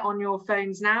scan it on your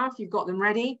phones now if you've got them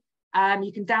ready.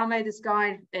 You can download this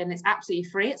guide, and it's absolutely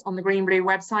free. It's on the Green Blue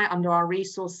website under our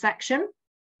resource section.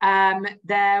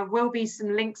 There will be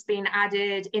some links being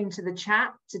added into the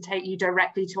chat to take you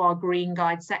directly to our green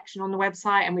guide section on the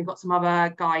website, and we've got some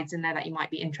other guides in there that you might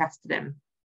be interested in.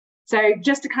 So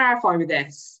just to clarify with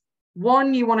this,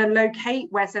 one, you want to locate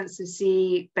where sensitive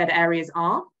seabed areas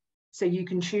are, so you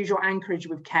can choose your anchorage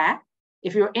with care.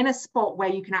 If you're in a spot where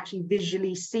you can actually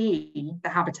visually see the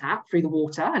habitat through the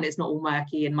water and it's not all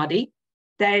murky and muddy,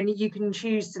 then you can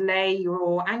choose to lay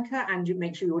your anchor and you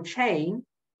make sure your chain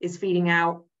is feeding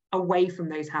out away from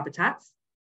those habitats.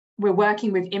 We're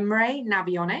working with IMRE,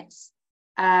 Navionics,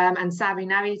 and Savvy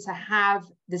Navi to have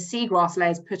the seagrass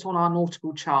layers put on our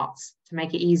nautical charts to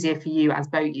make it easier for you as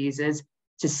boat users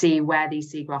to see where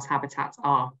these seagrass habitats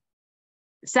are.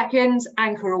 Second,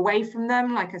 anchor away from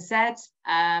them, like I said,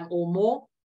 or more.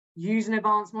 Use an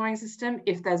advanced mooring system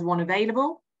if there's one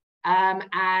available.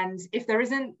 And if there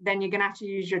isn't, then you're going to have to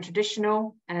use your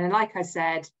traditional. And then, like I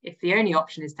said, if the only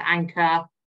option is to anchor,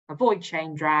 avoid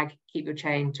chain drag, keep your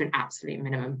chain to an absolute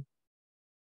minimum.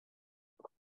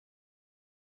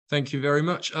 Thank you very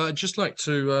much. I'd just like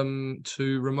to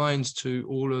remind to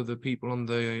all of the people on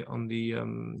the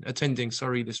attending,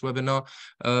 this webinar,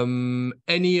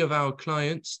 any of our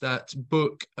clients that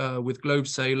book with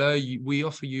GlobeSailor, we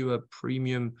offer you a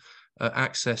premium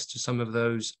access to some of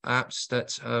those apps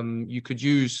that you could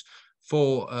use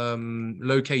for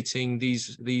locating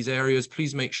these areas.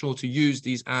 Please make sure to use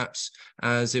these apps,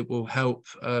 as it will help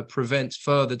prevent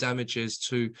further damages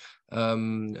to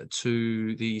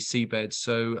the seabed.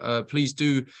 So please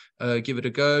do give it a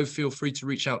go. Feel free to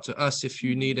reach out to us if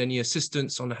you need any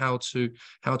assistance on how to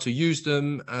use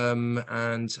them,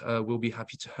 and we'll be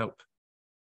happy to help.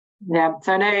 Yeah,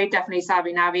 so I know definitely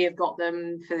Savvy Navi have got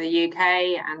them for the UK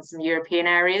and some European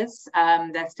areas.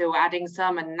 They're still adding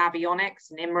some, and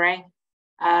Navionics and IMRE.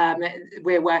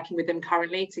 We're working with them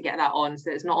currently to get that on.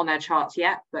 So it's not on their charts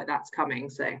yet, but that's coming.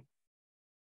 So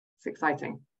it's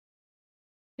exciting.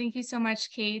 Thank you so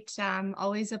much, Kate.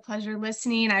 Always a pleasure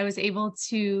listening. I was able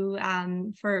to,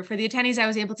 for the attendees, I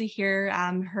was able to hear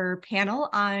her panel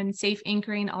on safe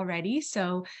anchoring already.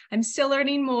 So I'm still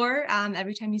learning more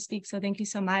every time you speak. So thank you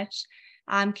so much.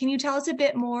 Can you tell us a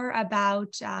bit more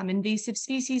about invasive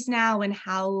species now, and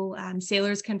how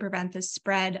sailors can prevent the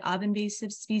spread of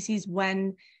invasive species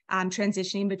when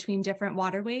transitioning between different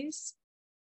waterways?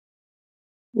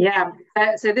 Yeah,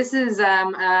 so this is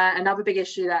another big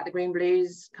issue that the Green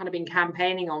Blues kind of been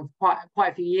campaigning on for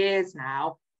quite a few years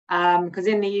now, because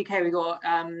in the UK we've got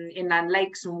inland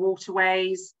lakes and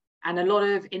waterways, and a lot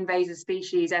of invasive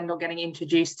species end up getting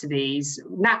introduced to these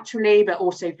naturally, but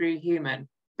also through human.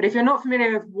 But if you're not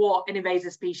familiar with what an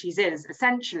invasive species is,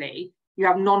 essentially you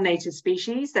have non-native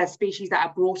species. They're species that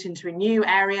are brought into a new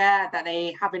area that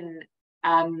they haven't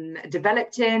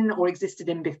developed in or existed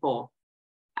in before.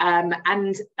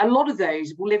 And a lot of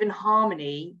those will live in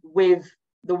harmony with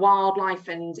the wildlife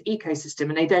and ecosystem,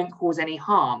 and they don't cause any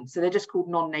harm. So they're just called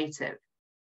non-native.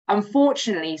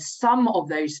 Unfortunately, some of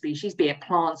those species, be it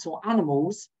plants or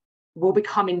animals, will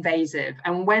become invasive.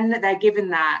 And when they're given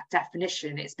that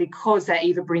definition, it's because they're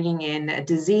either bringing in a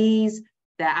disease,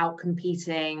 they're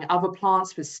outcompeting other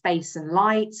plants for space and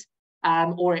light,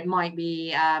 or it might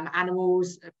be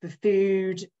animals for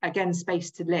food, again, space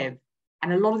to live.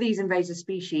 And a lot of these invasive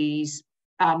species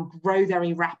grow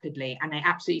very rapidly, and they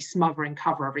absolutely smother and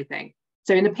cover everything.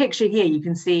 So in the picture here, you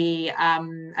can see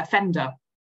a fender.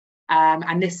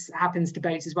 And this happens to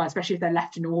boats as well, especially if they're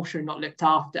left in the water and not looked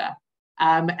after.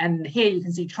 And here you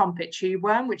can see trumpet tube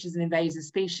worm, which is an invasive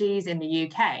species in the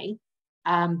UK.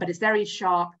 But it's very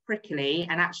sharp, prickly,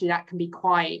 and actually that can be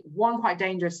quite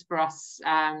dangerous for us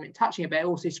touching it, but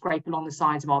also scrape along the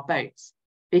sides of our boats.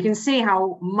 You can see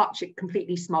how much it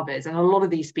completely smothers, and a lot of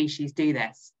these species do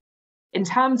this. In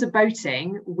terms of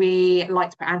boating, we like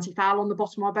to put anti-foul on the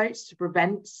bottom of our boats to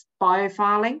prevent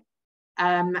biofouling,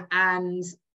 and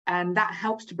that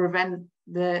helps to prevent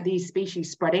these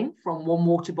species spreading from one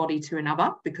water body to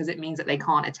another, because it means that they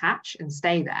can't attach and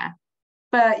stay there.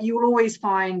 But you will always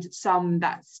find some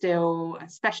that still,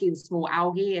 especially the small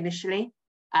algae initially,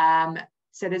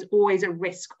 so there's always a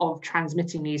risk of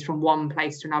transmitting these from one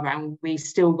place to another, and we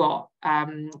still got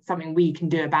something we can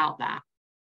do about that.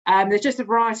 There's just a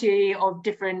variety of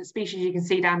different species you can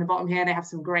see down the bottom here. They have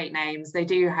some great names. They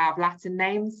do have Latin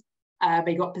names.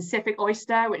 They got Pacific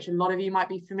oyster, which a lot of you might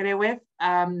be familiar with.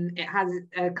 It has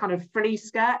a kind of frilly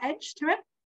skirt edge to it.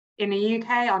 In the UK,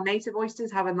 our native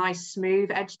oysters have a nice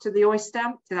smooth edge to the oyster,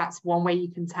 so that's one way you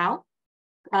can tell.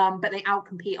 But they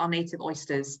outcompete our native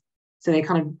oysters. So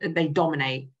they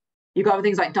dominate. You've got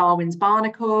things like Darwin's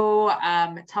barnacle,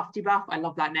 tufty buff, I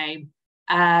love that name,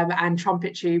 and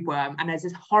trumpet tube worm. And there's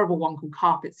this horrible one called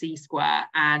carpet sea squirt.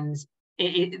 And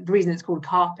the reason it's called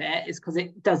carpet is because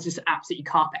it does just absolutely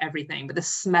carpet everything, but the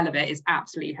smell of it is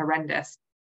absolutely horrendous.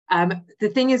 The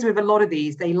thing is with a lot of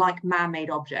these, they like man-made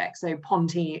objects. So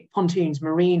pontoons,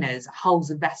 marinas, hulls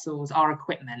of vessels, our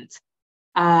equipment.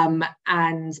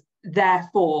 And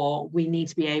therefore, we need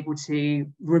to be able to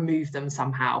remove them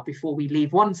somehow before we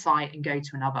leave one site and go to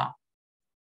another.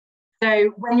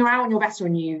 So when you're out on your vessel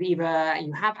and you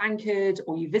have anchored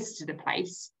or you visited a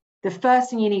place, the first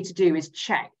thing you need to do is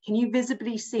check, can you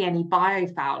visibly see any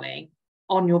biofouling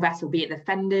on your vessel, be it the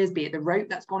fenders, be it the rope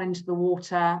that's gone into the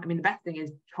water? I mean, the best thing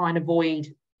is try and avoid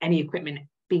any equipment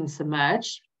being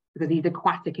submerged, because these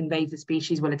aquatic invasive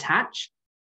species will attach.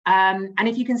 And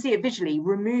if you can see it visually,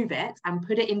 remove it and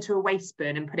put it into a waste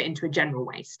bin and put it into a general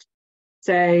waste.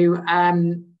 So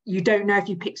you don't know if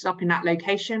you picked it up in that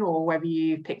location or whether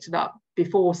you picked it up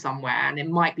before somewhere, and it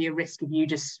might be a risk of you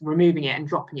just removing it and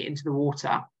dropping it into the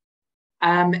water.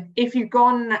 If you've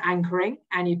gone anchoring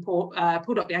and you pulled up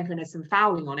the anchor and there's some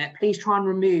fouling on it, please try and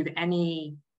remove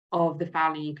any of the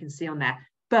fouling you can see on there.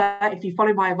 But if you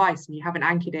follow my advice and you haven't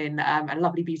anchored in a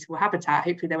lovely, beautiful habitat,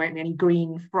 hopefully there won't be any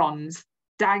green fronds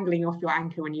dangling off your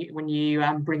anchor when you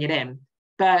bring it in.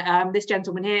 But this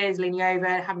gentleman here is leaning over,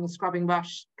 having a scrubbing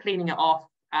brush, cleaning it off.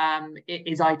 It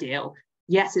is ideal.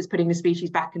 Yes, it's putting the species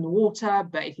back in the water,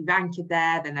 but if you've anchored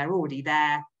there, then they're already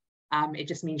there. It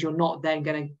just means you're not then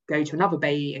going to go to another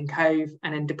bay and cove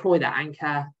and then deploy that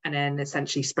anchor and then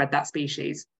essentially spread that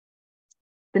species.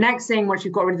 The next thing, once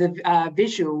you've got rid of the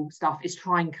visual stuff, is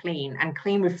try and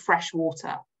clean with fresh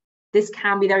water. This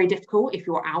can be very difficult if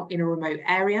you're out in a remote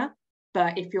area,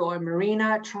 but if you're a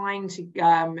marina, trying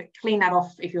to clean that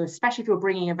off, especially if you're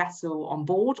bringing a vessel on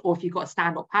board, or if you've got a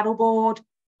stand-up paddleboard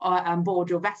on board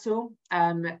your vessel.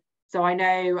 So I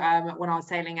know when I was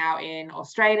sailing out in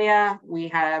Australia, we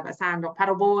have a stand-up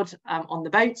paddleboard on the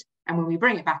boat, and when we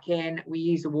bring it back in, we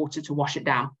use the water to wash it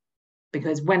down.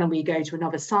 Because when we go to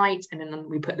another site and then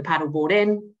we put the paddleboard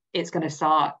in, it's going to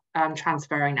start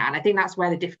transferring that. And I think that's where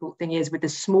the difficult thing is with the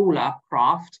smaller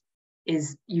craft,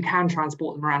 is you can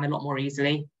transport them around a lot more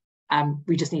easily.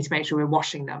 We just need to make sure we're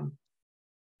washing them.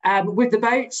 With the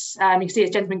boats, you can see this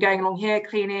gentleman going along here,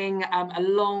 cleaning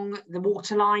along the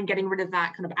waterline, getting rid of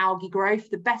that kind of algae growth.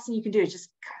 The best thing you can do is just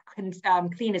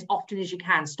clean as often as you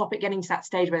can. Stop it getting to that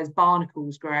stage where there's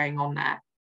barnacles growing on there.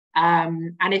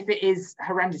 And if it is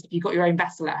horrendous, if you've got your own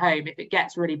vessel at home, if it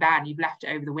gets really bad and you've left it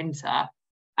over the winter,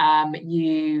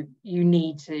 you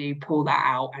need to pull that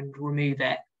out and remove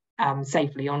it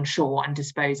safely on shore and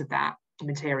dispose of that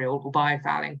material or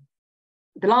biofouling.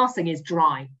 The last thing is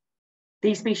dry.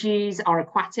 These species are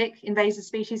aquatic invasive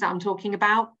species that I'm talking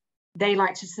about. They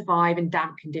like to survive in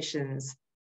damp conditions,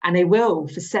 and they will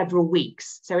for several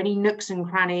weeks. So any nooks and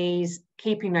crannies,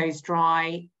 keeping those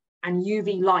dry, and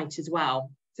UV light as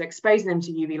well. So exposing them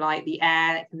to UV light, the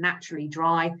air naturally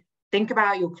dry. Think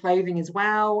about your clothing as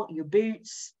well, your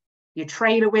boots, your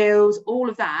trailer wheels,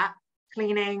 all of that,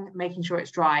 cleaning, making sure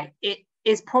it's dry. It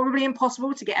is probably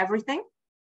impossible to get everything,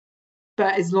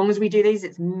 but as long as we do these,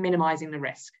 it's minimizing the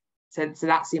risk. So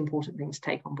that's the important thing to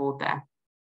take on board there.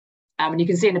 And you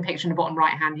can see in the picture in the bottom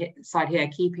right-hand side here,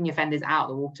 keeping your fenders out of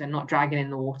the water, not dragging in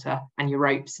the water, and your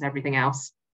ropes and everything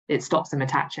else. It stops them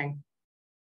attaching.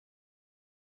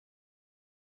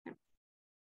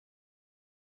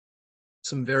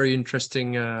 Some very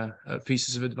interesting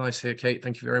pieces of advice here, Kate.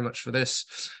 Thank you very much for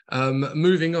this.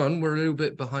 Moving on, we're a little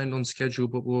bit behind on schedule,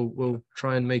 but we'll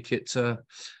try and make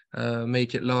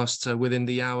it last within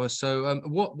the hour. So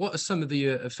what are some of the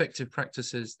effective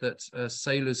practices that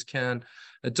sailors can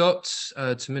adopt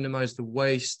to minimize the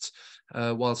waste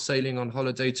while sailing on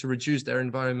holiday, to reduce their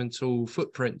environmental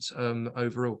footprint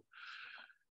overall?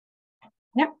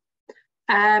 Yep.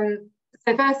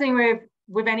 So first thing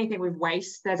with anything with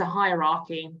waste, there's a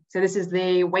hierarchy. So this is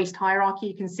the waste hierarchy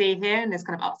you can see here in this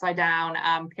kind of upside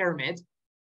down pyramid.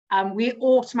 We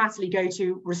automatically go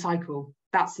to recycle.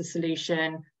 That's the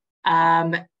solution.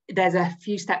 There's a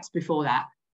few steps before that.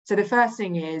 So the first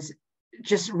thing is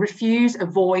just refuse,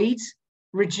 avoid,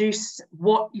 reduce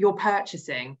what you're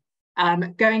purchasing.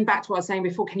 Going back to what I was saying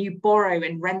before, can you borrow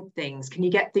and rent things? Can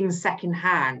you get things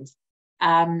secondhand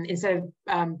instead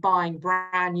of buying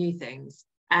brand new things?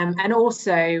 And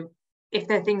also, if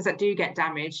there are things that do get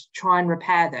damaged, try and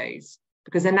repair those,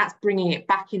 because then that's bringing it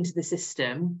back into the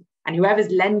system. And whoever's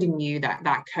lending you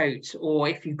that coat, or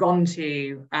if you've gone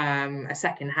to a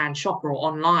second-hand shop or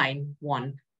online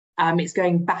one, it's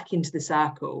going back into the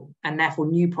circle, and therefore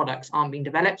new products aren't being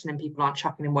developed, and then people aren't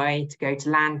chucking them away to go to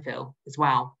landfill as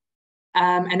well.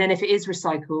 And then if it is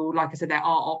recycled, like I said, there are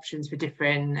options for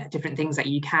different things that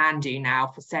you can do now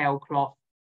for sailcloth,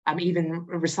 even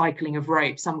recycling of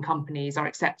rope. Some companies are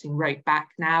accepting rope back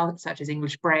now, such as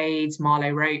English braids,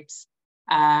 Marlow ropes.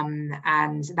 And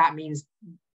that means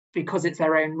because it's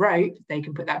their own rope, they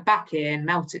can put that back in,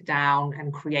 melt it down,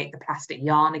 and create the plastic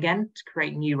yarn again to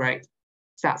create new rope.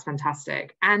 So that's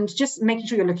fantastic. And just making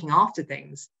sure you're looking after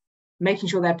things, making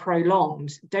sure they're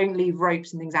prolonged. Don't leave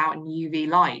ropes and things out in UV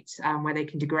light where they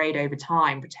can degrade over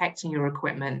time. Protecting your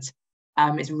equipment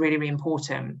is really, really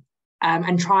important.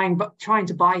 And trying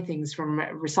to buy things from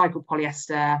recycled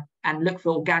polyester, and look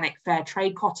for organic fair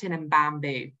trade cotton and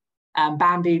bamboo.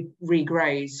 Bamboo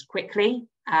regrows quickly,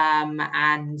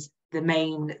 and the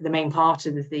main part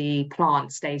of the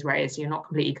plant stays where it is. So you're not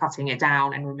completely cutting it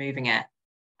down and removing it.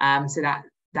 So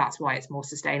that's why it's more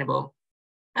sustainable.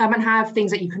 And have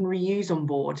things that you can reuse on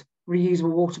board,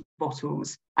 reusable water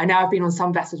bottles. I know I've been on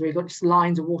some vessels where you've got just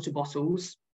lines of water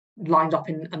bottles lined up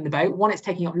in the boat. One, it's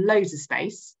taking up loads of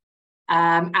space.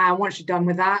 And once you're done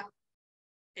with that,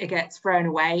 it gets thrown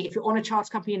away. If you're on a charter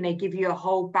company and they give you a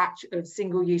whole batch of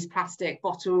single-use plastic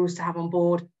bottles to have on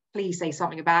board, please say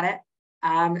something about it.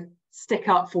 Stick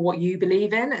up for what you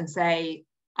believe in and say,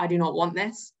 I do not want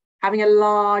this. Having a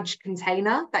large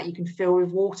container that you can fill with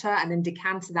water and then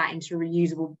decanter that into a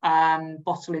reusable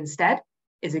bottle instead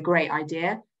is a great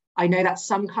idea. I know that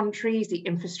some countries, the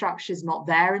infrastructure is not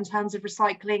there in terms of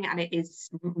recycling, and it is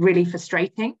really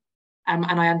frustrating. And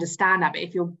I understand that, but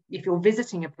if you're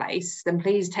visiting a place, then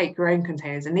please take your own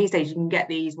containers. And these days you can get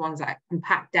these ones that can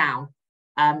pack down.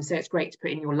 So it's great to put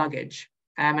in your luggage.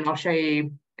 And I'll show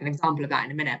you an example of that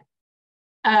in a minute.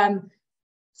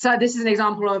 So this is an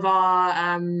example of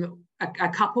our a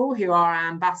couple who are our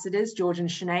ambassadors, George and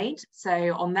Sinead.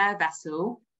 So on their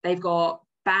vessel, they've got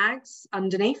bags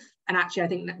underneath. And actually, I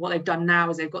think that what they've done now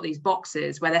is they've got these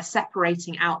boxes where they're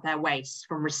separating out their waste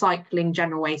from recycling,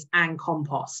 general waste, and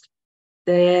compost.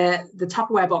 The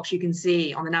Tupperware box you can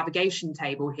see on the navigation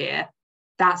table here,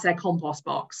 that's their compost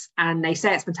box. And they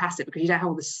say it's fantastic because you don't have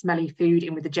all the smelly food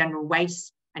in with the general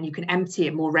waste, and you can empty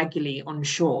it more regularly on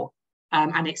shore.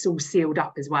 And it's all sealed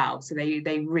up as well. So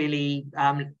they really,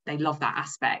 they love that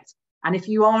aspect. And if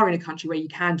you are in a country where you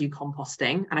can do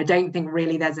composting, and I don't think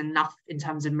really there's enough in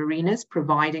terms of marinas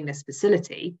providing this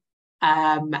facility,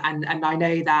 and I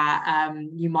know that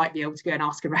you might be able to go and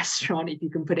ask a restaurant if you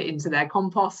can put it into their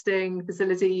composting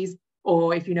facilities,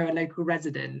 or if you know a local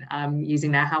resident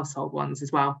using their household ones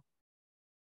as well.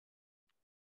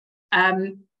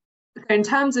 In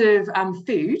terms of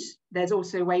food, there's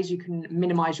also ways you can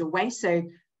minimize your waste. So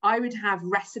I would have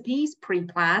recipes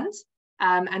pre-planned.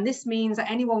 And this means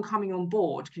that anyone coming on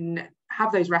board can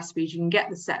have those recipes. You can get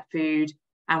the set food,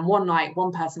 and one night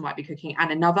one person might be cooking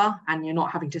and another, and you're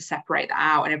not having to separate that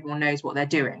out, and everyone knows what they're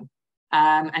doing.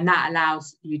 And that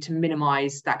allows you to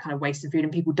minimize that kind of waste of food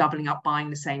and people doubling up buying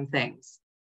the same things.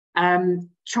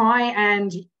 Try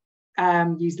and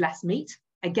use less meat.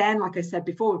 Again, like I said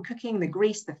before, with cooking, the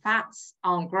grease, the fats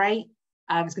aren't great.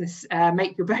 It's going to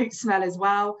make your boat smell as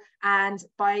well. And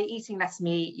by eating less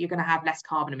meat, you're going to have less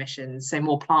carbon emissions, so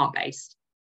more plant-based.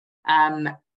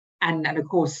 And of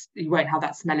course, you won't have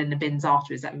that smell in the bins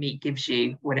afterwards that meat gives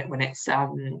you when it's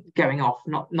going off,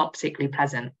 not particularly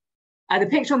pleasant. The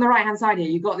picture on the right-hand side here,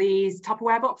 you've got these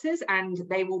Tupperware boxes, and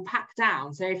they will pack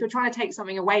down. So if you're trying to take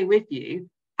something away with you,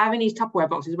 having these Tupperware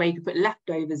boxes where you can put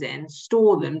leftovers in,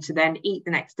 store them to then eat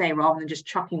the next day rather than just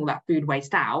chucking all that food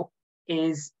waste out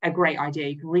is a great idea.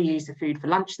 You can reuse the food for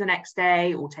lunch the next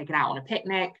day or take it out on a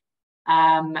picnic.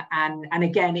 And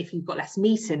again, if you've got less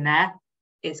meat in there,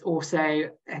 it's also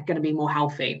going to be more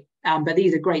healthy. But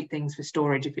these are great things for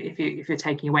storage if you're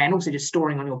taking away, and also just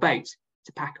storing on your boat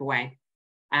to pack away.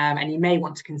 And you may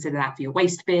want to consider that for your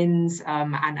waste bins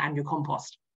and your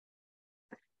compost.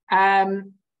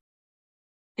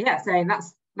 Yeah, so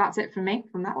that's it from me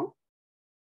from that one.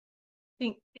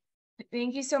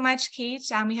 Thank you so much, Kate.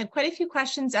 We had quite a few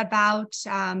questions about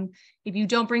if you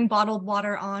don't bring bottled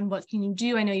water on, what can you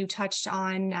do? I know you touched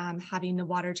on having the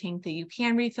water tank that you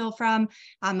can refill from.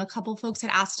 A couple folks had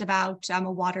asked about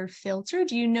a water filter.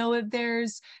 Do you know if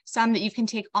there's some that you can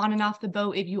take on and off the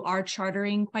boat if you are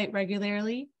chartering quite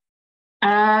regularly?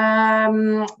 I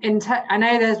know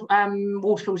there's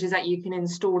water filters that you can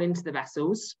install into the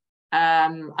vessels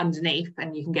underneath,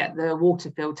 and you can get the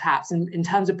water filled taps. And in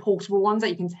terms of portable ones that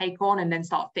you can take on and then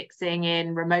start fixing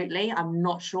in remotely, I'm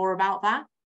not sure about that.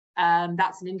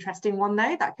 That's an interesting one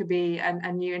though. That could be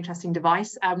a new interesting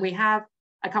device. We have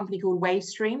a company called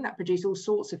Wavestream that produce all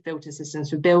sorts of filter systems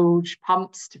for bilge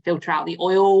pumps to filter out the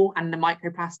oil and the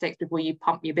microplastics before you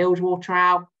pump your bilge water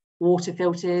out, water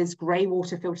filters, grey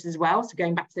water filters as well. So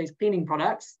going back to those cleaning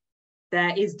products,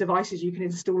 there is devices you can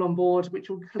install on board which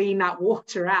will clean that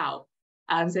water out.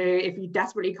 So if you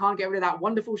desperately can't get rid of that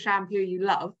wonderful shampoo you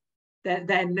love,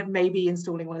 then maybe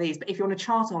installing one of these. But if you're on a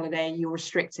charter holiday, you're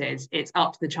restricted. It's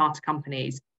up to the charter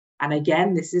companies. And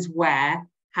again, this is where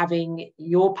having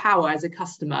your power as a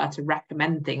customer to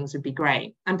recommend things would be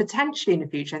great. And potentially in the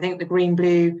future, I think the Green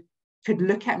Blue could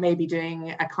look at maybe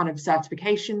doing a kind of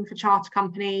certification for charter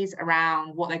companies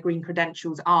around what their green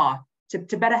credentials are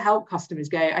to better help customers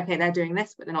go, okay, they're doing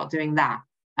this, but they're not doing that,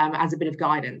 as a bit of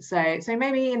guidance. So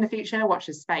maybe in the future, watch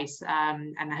this space,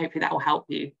 and hopefully that will help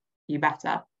you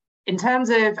better. In terms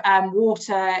of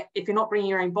water, if you're not bringing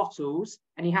your own bottles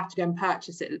and you have to go and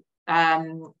purchase it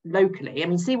locally, I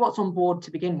mean, see what's on board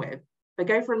to begin with, but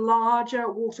go for a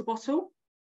larger water bottle,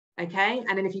 okay?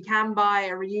 And then if you can buy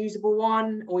a reusable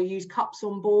one or use cups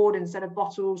on board instead of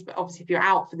bottles, but obviously if you're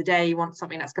out for the day, you want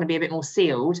something that's going to be a bit more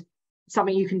sealed,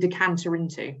 something you can decanter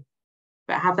into,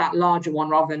 but have that larger one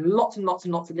rather than lots and lots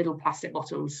and lots of little plastic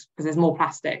bottles, because there's more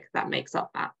plastic that makes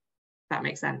up that. That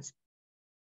makes sense.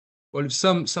 Well, if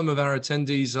some of our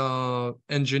attendees are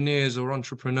engineers or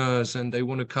entrepreneurs and they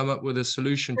want to come up with a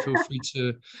solution, feel free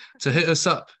to hit us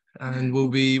up, and we'll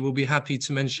be happy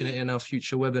to mention it in our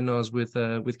future webinars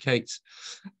with Kate.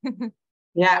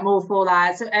 Yeah, I'm all for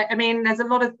that. So, I mean, there's a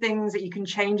lot of things that you can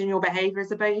change in your behavior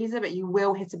as a boat user, but you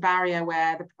will hit a barrier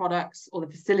where the products or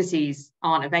the facilities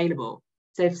aren't available.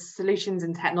 So if solutions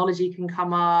and technology can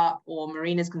come up, or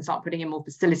marinas can start putting in more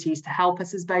facilities to help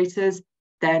us as boaters,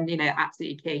 then, you know,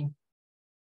 absolutely key.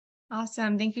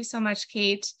 Awesome. Thank you so much,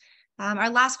 Kate. Our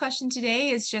last question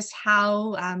today is just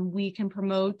how we can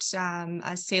promote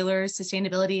a sailor's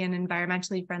sustainability and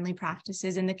environmentally friendly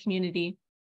practices in the community.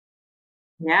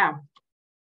 Yeah.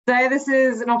 So this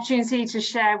is an opportunity to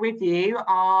share with you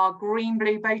our Green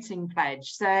Blue Boating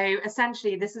Pledge. So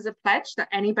essentially, this is a pledge that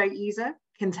any boat user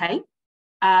can take.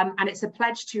 And it's a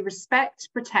pledge to respect,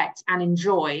 protect, and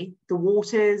enjoy the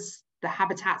waters, the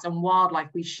habitats, and wildlife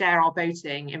we share our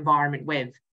boating environment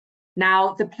with.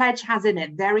 Now, the pledge has in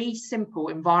it very simple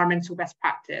environmental best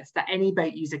practice that any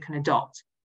boat user can adopt.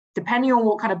 Depending on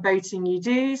what kind of boating you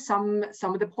do, some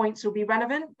of the points will be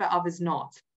relevant, but others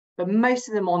not. But most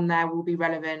of them on there will be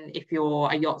relevant if you're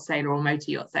a yacht sailor or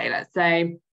motor yacht sailor.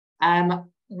 So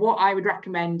what I would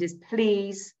recommend is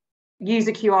please use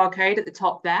a QR code at the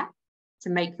top there to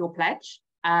make your pledge.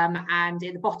 And at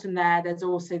the bottom there, there's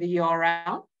also the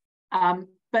URL.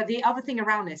 But the other thing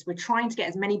around this, we're trying to get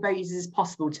as many boat users as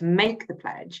possible to make the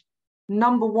pledge.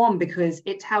 Number one, because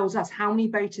it tells us how many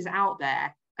boaters out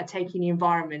there are taking the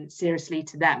environment seriously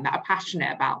to them, that are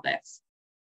passionate about this.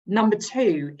 Number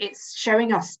two, it's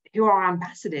showing us who are our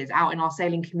ambassadors out in our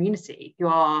sailing community, who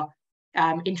are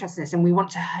interested in this, and we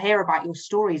want to hear about your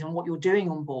stories and what you're doing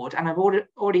on board. And I've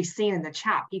already seen in the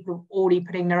chat, people already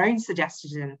putting their own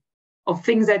suggestions in of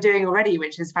things they're doing already,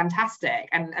 which is fantastic.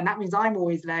 And that means I'm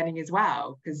always learning as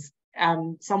well, because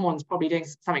someone's probably doing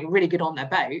something really good on their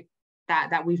boat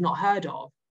that we've not heard of.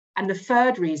 And the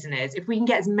third reason is, if we can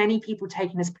get as many people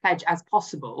taking this pledge as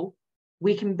possible,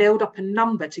 we can build up a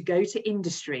number to go to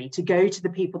industry, to go to the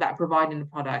people that are providing the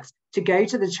products, to go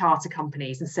to the charter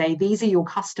companies and say, these are your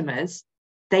customers.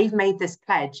 They've made this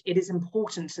pledge. It is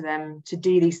important to them to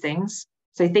do these things.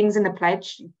 So things in the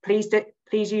pledge, please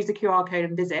use the QR code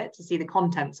and visit to see the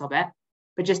contents of it.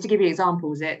 But just to give you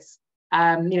examples, it's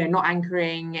not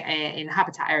anchoring in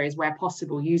habitat areas where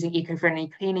possible, using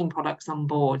eco-friendly cleaning products on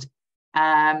board,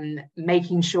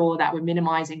 making sure that we're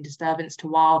minimizing disturbance to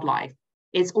wildlife.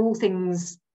 It's all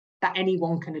things that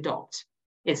anyone can adopt.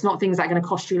 It's not things that are going to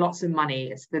cost you lots of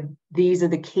money. These are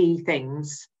the key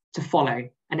things to follow.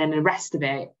 And then the rest of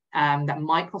it that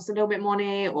might cost a little bit more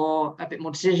money or a bit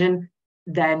more decision,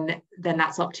 then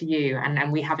that's up to you.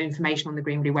 And we have information on the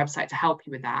Green Blue website to help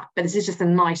you with that. But this is just a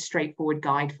nice, straightforward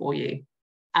guide for you.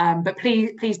 But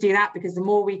please do that, because the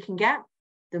more we can get,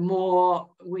 the more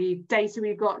data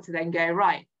we've got to then go,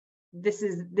 right, this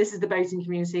is the boating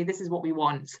community, this is what we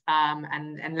want,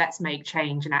 and let's make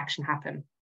change and action happen.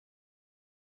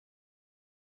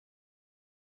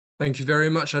 Thank you very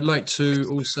much. I'd like to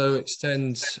also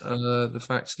extend the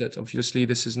fact that obviously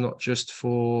this is not just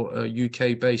for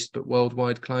UK-based but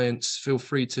worldwide clients. Feel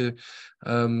free to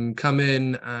come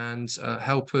in and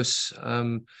help us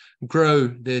grow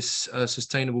this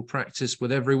sustainable practice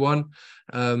with everyone,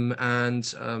 and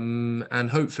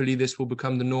hopefully this will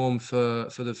become the norm for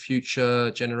the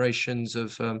future generations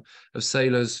of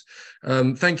sailors.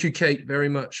 Thank you, Kate, very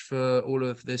much for all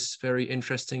of this very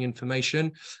interesting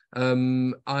information.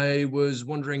 I was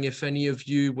wondering if any of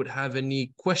you would have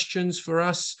any questions for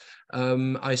us.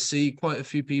 I see quite a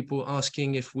few people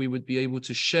asking if we would be able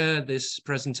to share this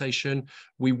presentation.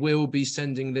 We will be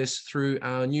sending this through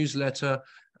our newsletter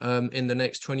in the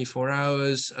next 24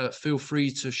 hours. Feel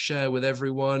free to share with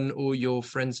everyone, all your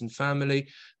friends and family.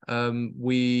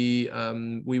 We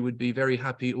would be very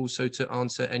happy also to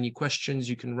answer any questions.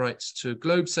 You can write to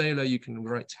GlobeSailor, you can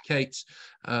write to Kate,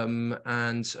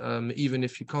 and even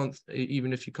if you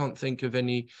can't think of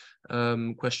any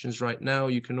questions right now,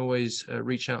 you can always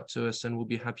reach out to us and we'll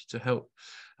be happy to help.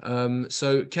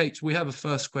 So Kate, we have a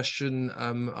first question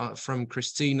from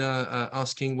Christina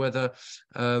asking whether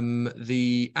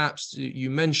the apps you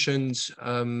mentioned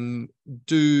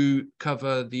do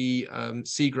cover the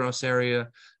seagrass area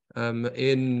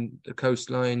in the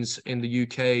coastlines in the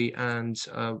UK and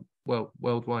well,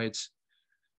 worldwide.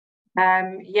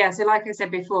 Yeah, so like I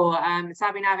said before,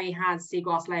 Sabinavi has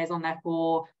seagrass layers on there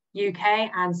for UK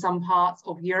and some parts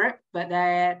of Europe, but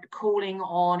they're calling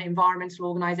on environmental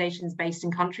organisations based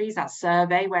in countries that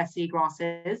survey where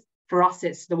seagrass is. For us,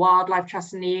 it's the Wildlife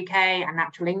Trust in the UK and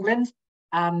Natural England.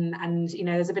 And, you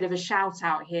know, there's a bit of a shout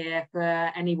out here for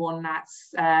anyone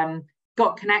that's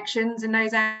got connections in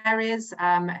those areas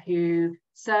who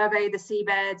survey the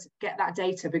seabed, get that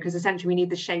data, because essentially we need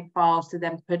the shape files to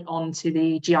then put onto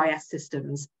the GIS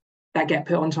systems that get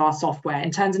put onto our software.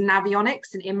 In terms of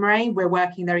Navionics and IMRE, we're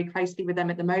working very closely with them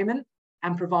at the moment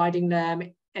and providing them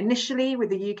initially with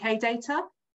the UK data,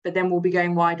 but then we'll be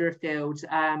going wider afield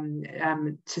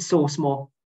to source more.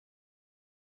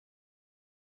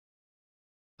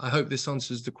 I hope this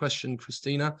answers the question,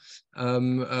 Christina.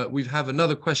 We have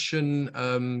another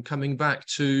question coming back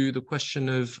to the question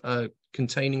of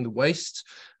containing the waste.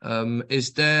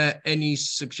 Is there any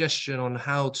suggestion on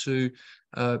how to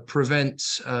prevent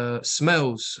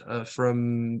smells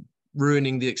from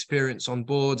ruining the experience on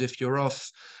board if you're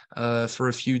off for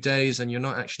a few days and you're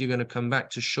not actually going to come back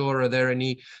to shore? Are there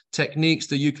any techniques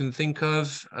that you can think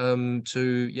of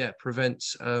to prevent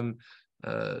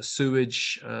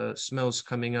sewage smells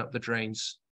coming up the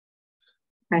drains?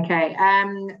 Okay,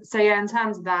 so yeah, in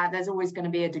terms of that, there's always going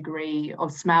to be a degree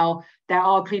of smell. There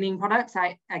are cleaning products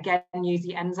that again use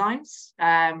the enzymes,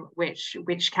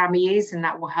 which can be used, and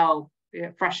that will help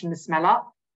freshen the smell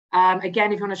up.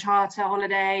 Again, if you're on a charter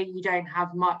holiday, you don't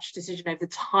have much decision over the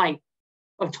type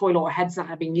of toilet or heads that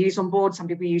are being used on board. Some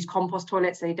people use compost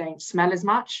toilets, they don't smell as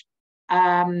much.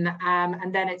 And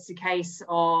then it's a case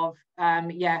of,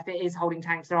 if it is holding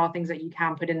tanks, there are things that you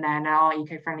can put in there and there are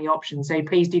eco-friendly options. So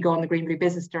please do go on the Green Blue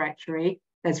Business Directory.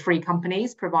 There's free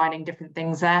companies providing different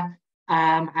things there.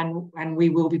 And we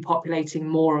will be populating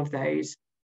more of those.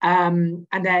 And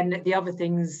then the other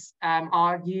things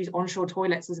are use onshore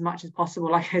toilets as much as possible,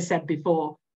 like I said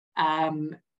before,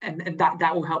 and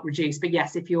that will help reduce. But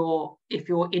yes, if you're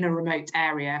in a remote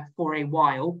area for a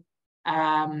while,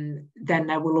 then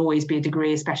there will always be a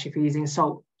degree, especially if you're using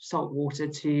salt water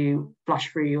to flush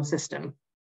through your system.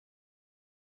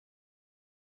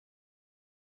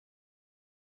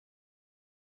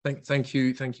 Thank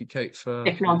you, Kate, for.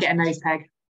 If not, get a nose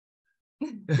peg.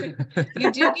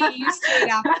 You do get used to it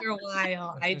after a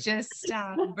while. I just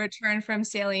returned from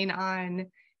sailing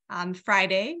on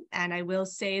Friday, and I will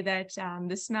say that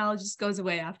the smell just goes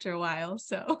away after a while.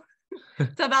 So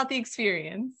it's about the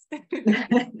experience.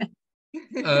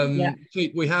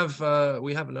 Kate, we have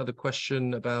another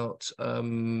question about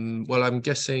well, I'm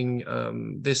guessing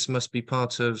this must be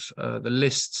part of the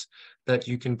list that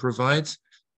you can provide.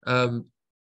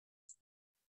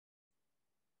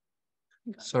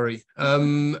 Sorry.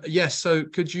 Yes, so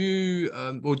could you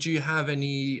or do you have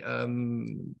any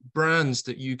brands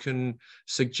that you can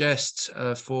suggest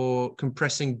for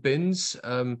compressing bins?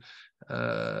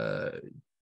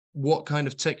 What kind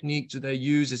of technique do they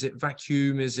use? Is it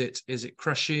vacuum? Is it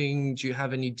crushing? Do you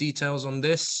have any details on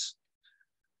this?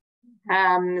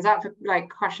 Is that for like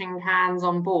crushing hands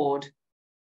on board?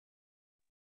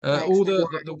 All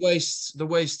the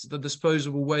waste, the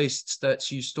disposable wastes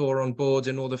that you store on board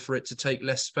in order for it to take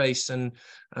less space and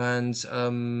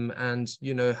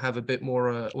you know, have a bit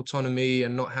more autonomy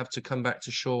and not have to come back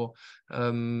to shore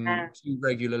too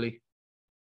regularly.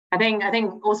 I think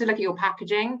also look at your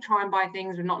packaging. Try and buy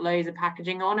things with not loads of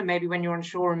packaging on, and maybe when you're on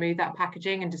shore, remove that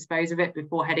packaging and dispose of it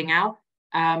before heading out,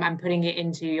 and putting it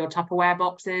into your Tupperware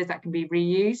boxes that can be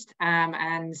reused.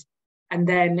 And and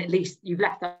then at least you've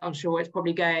left that on shore. It's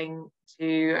probably going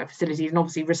to facilities, and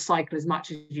obviously recycle as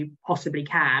much as you possibly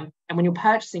can. And when you're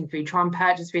purchasing food, try and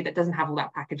purchase food that doesn't have all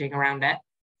that packaging around it,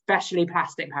 especially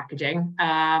plastic packaging.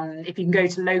 If you can go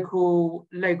to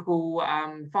local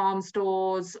farm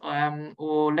stores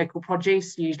or local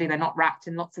produce, usually they're not wrapped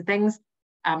in lots of things.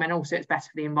 And also it's better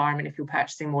for the environment if you're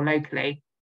purchasing more locally.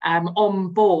 On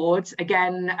board,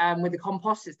 again, with the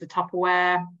compost, it's the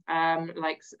Tupperware,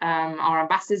 our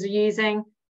ambassadors are using.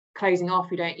 Closing off,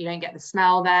 you don't get the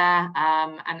smell there,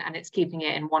 and it's keeping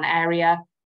it in one area.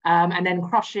 And then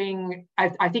crushing,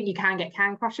 I think you can get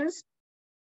can crushers.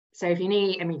 So if you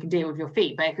need, I mean, you can do it with your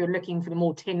feet, but if you're looking for the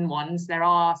more tin ones, there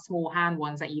are small hand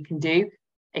ones that you can do.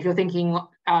 If you're thinking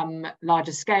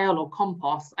larger scale or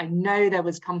compost, I know there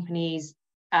was companies,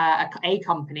 a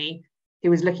company who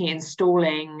was looking at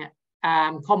installing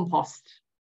compost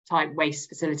type waste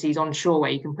facilities on shore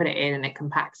where you can put it in and it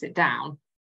compacts it down,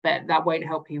 but that won't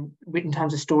help you in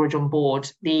terms of storage on board.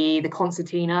 The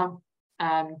concertina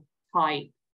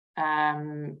type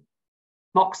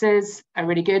boxes are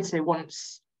really good. So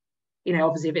once, you know,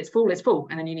 obviously if it's full,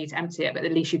 and then you need to empty it, but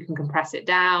at least you can compress it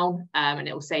down, and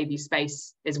it will save you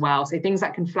space as well. So things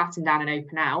that can flatten down and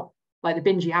open out, like the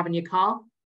bins you have in your car,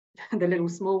 the little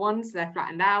small ones, they're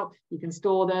flattened out. You can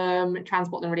store them,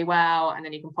 transport them really well, and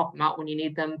then you can pop them out when you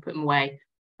need them, put them away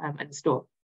and store.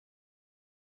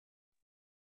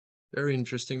 Very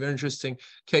interesting, very interesting.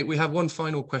 Kate, we have one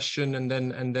final question, and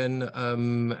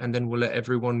then we'll let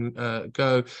everyone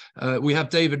go. We have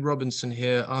David Robinson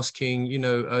here asking, you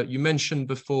know, you mentioned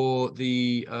before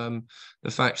the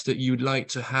fact that you'd like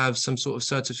to have some sort of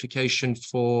certification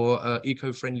for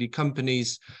eco-friendly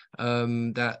companies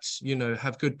that, you know,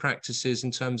 have good practices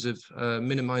in terms of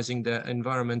minimizing their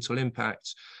environmental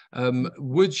impact.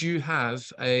 Would you have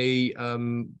a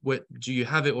do you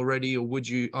have it already, or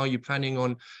are you planning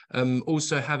on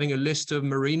also having a list of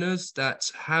marinas that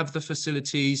have the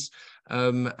facilities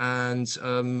and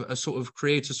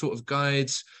create a sort of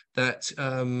guides that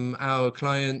our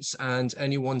clients and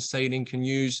anyone sailing can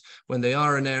use when they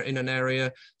are in an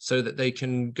area, so that they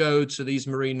can go to these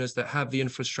marinas that have the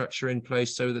infrastructure in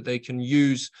place, so that they can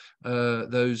use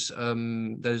those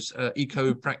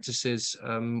eco practices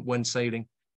when sailing?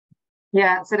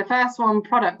 Yeah, so the first one,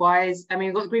 product-wise, I mean,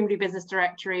 we've got the Green Blue Business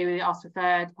Directory. We asked for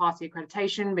third-party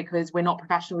accreditation because we're not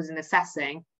professionals in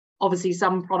assessing. Obviously,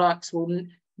 some products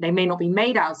they may not be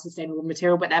made out of sustainable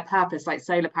material, but their purpose, like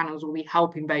solar panels, will be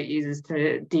helping boat users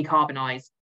to decarbonise.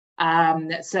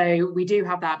 So we do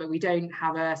have that, but we don't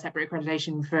have a separate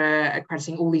accreditation for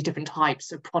accrediting all these different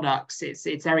types of products.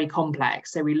 It's very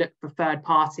complex. So we look for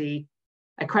third-party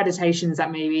accreditations that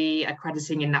may be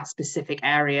accrediting in that specific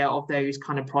area of those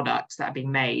kind of products that are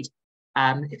being made.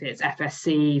 If it's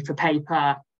FSC for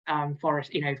paper,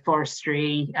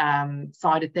 forestry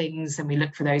side of things, and we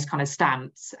look for those kind of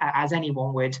stamps as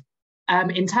anyone would.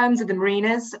 In terms of the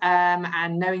marinas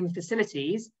and knowing the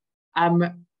facilities,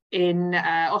 in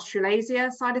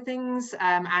Australasia side of things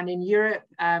and in Europe,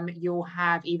 you'll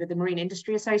have either the Marine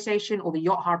Industry Association or the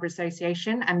Yacht Harbour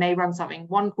Association, and they run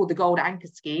one called the Gold Anchor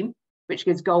Scheme, which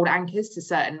gives gold anchors to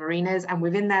certain marinas. And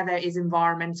within there is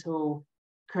environmental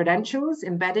credentials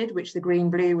embedded, which the Green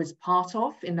Blue was part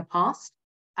of in the past.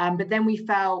 But then we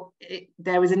felt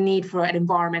there was a need for an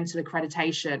environmental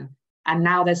accreditation. And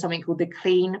now there's something called the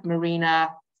Clean Marina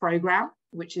Programme,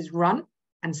 which is run.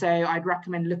 And so I'd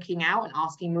recommend looking out and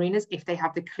asking marinas if they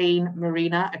have the Clean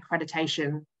Marina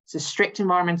accreditation. It's a strict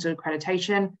environmental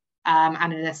accreditation.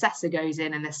 And an assessor goes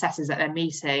in and assesses that they're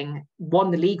meeting,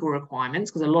 the legal requirements,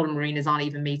 because a lot of marinas aren't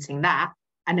even meeting that,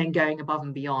 and then going above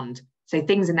and beyond. So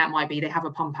things in that might be, they have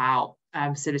a pump out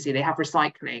facility, they have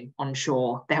recycling on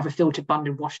shore, they have a filtered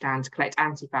bundled washdown to collect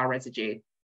anti-foul residue.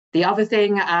 The other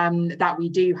thing that we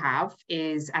do have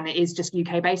is, and it is just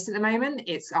UK based at the moment,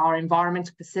 it's our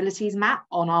environmental facilities map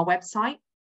on our website.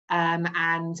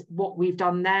 And what we've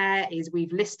done there is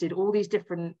we've listed all these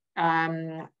different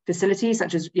facilities,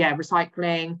 such as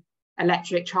recycling,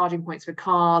 electric charging points for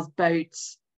cars,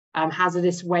 boats,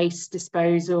 hazardous waste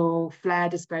disposal, flare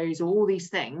disposal, all these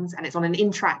things. And it's on an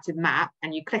interactive map,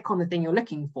 and you click on the thing you're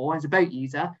looking for as a boat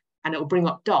user, and it will bring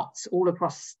up dots all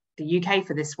across the UK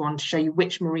for this one to show you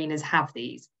which marinas have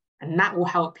these. And that will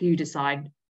help you decide,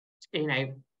 you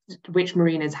know, which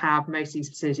marinas have most of these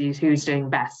facilities, who's doing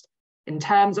best. In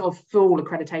terms of full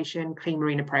accreditation, Clean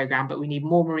Marina Programme, but we need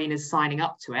more marinas signing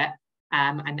up to it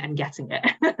and getting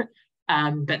it.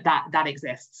 But that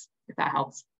exists, if that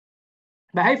helps.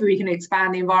 But hopefully we can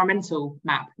expand the environmental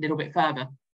map a little bit further.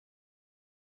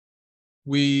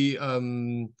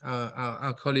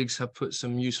 our colleagues have put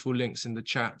some useful links in the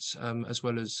chat, as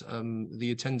well as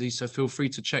the attendees, so feel free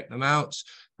to check them out.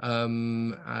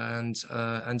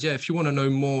 And yeah, if you want to know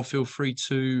more, feel free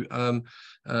to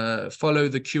follow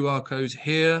the QR code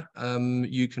here.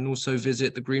 You can also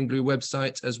visit the Green Blue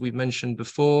website, as we've mentioned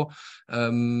before,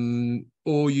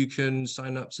 or you can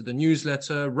sign up to the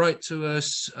newsletter, write to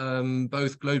us,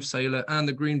 both GlobeSailor and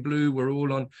the Green Blue. We're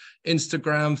all on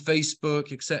Instagram,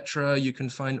 Facebook, etc. You can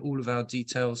find all of our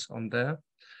details on there.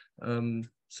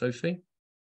 Sophie?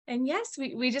 And yes,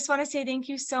 we just want to say thank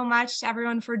you so much to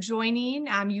everyone for joining.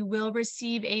 You will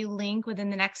receive a link within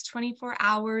the next 24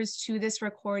 hours to this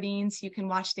recording, so you can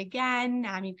watch it again.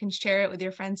 You can share it with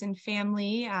your friends and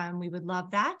family. We would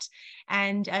love that.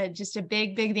 And just a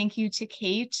big thank you to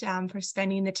Kate for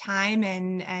spending the time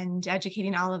and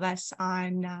educating all of us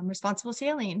on responsible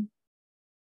sailing.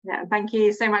 Yeah, thank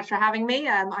you so much for having me.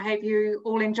 I hope you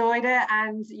all enjoyed it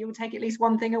and you'll take at least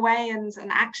one thing away and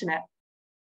action it.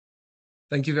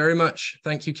 Thank you very much.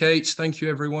 Thank you, Kate. Thank you,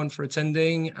 everyone, for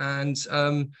attending, and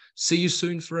see you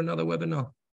soon for another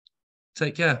webinar.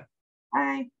 Take care.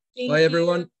 Bye. Bye,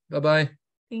 everyone. Bye-bye.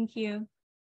 Thank you.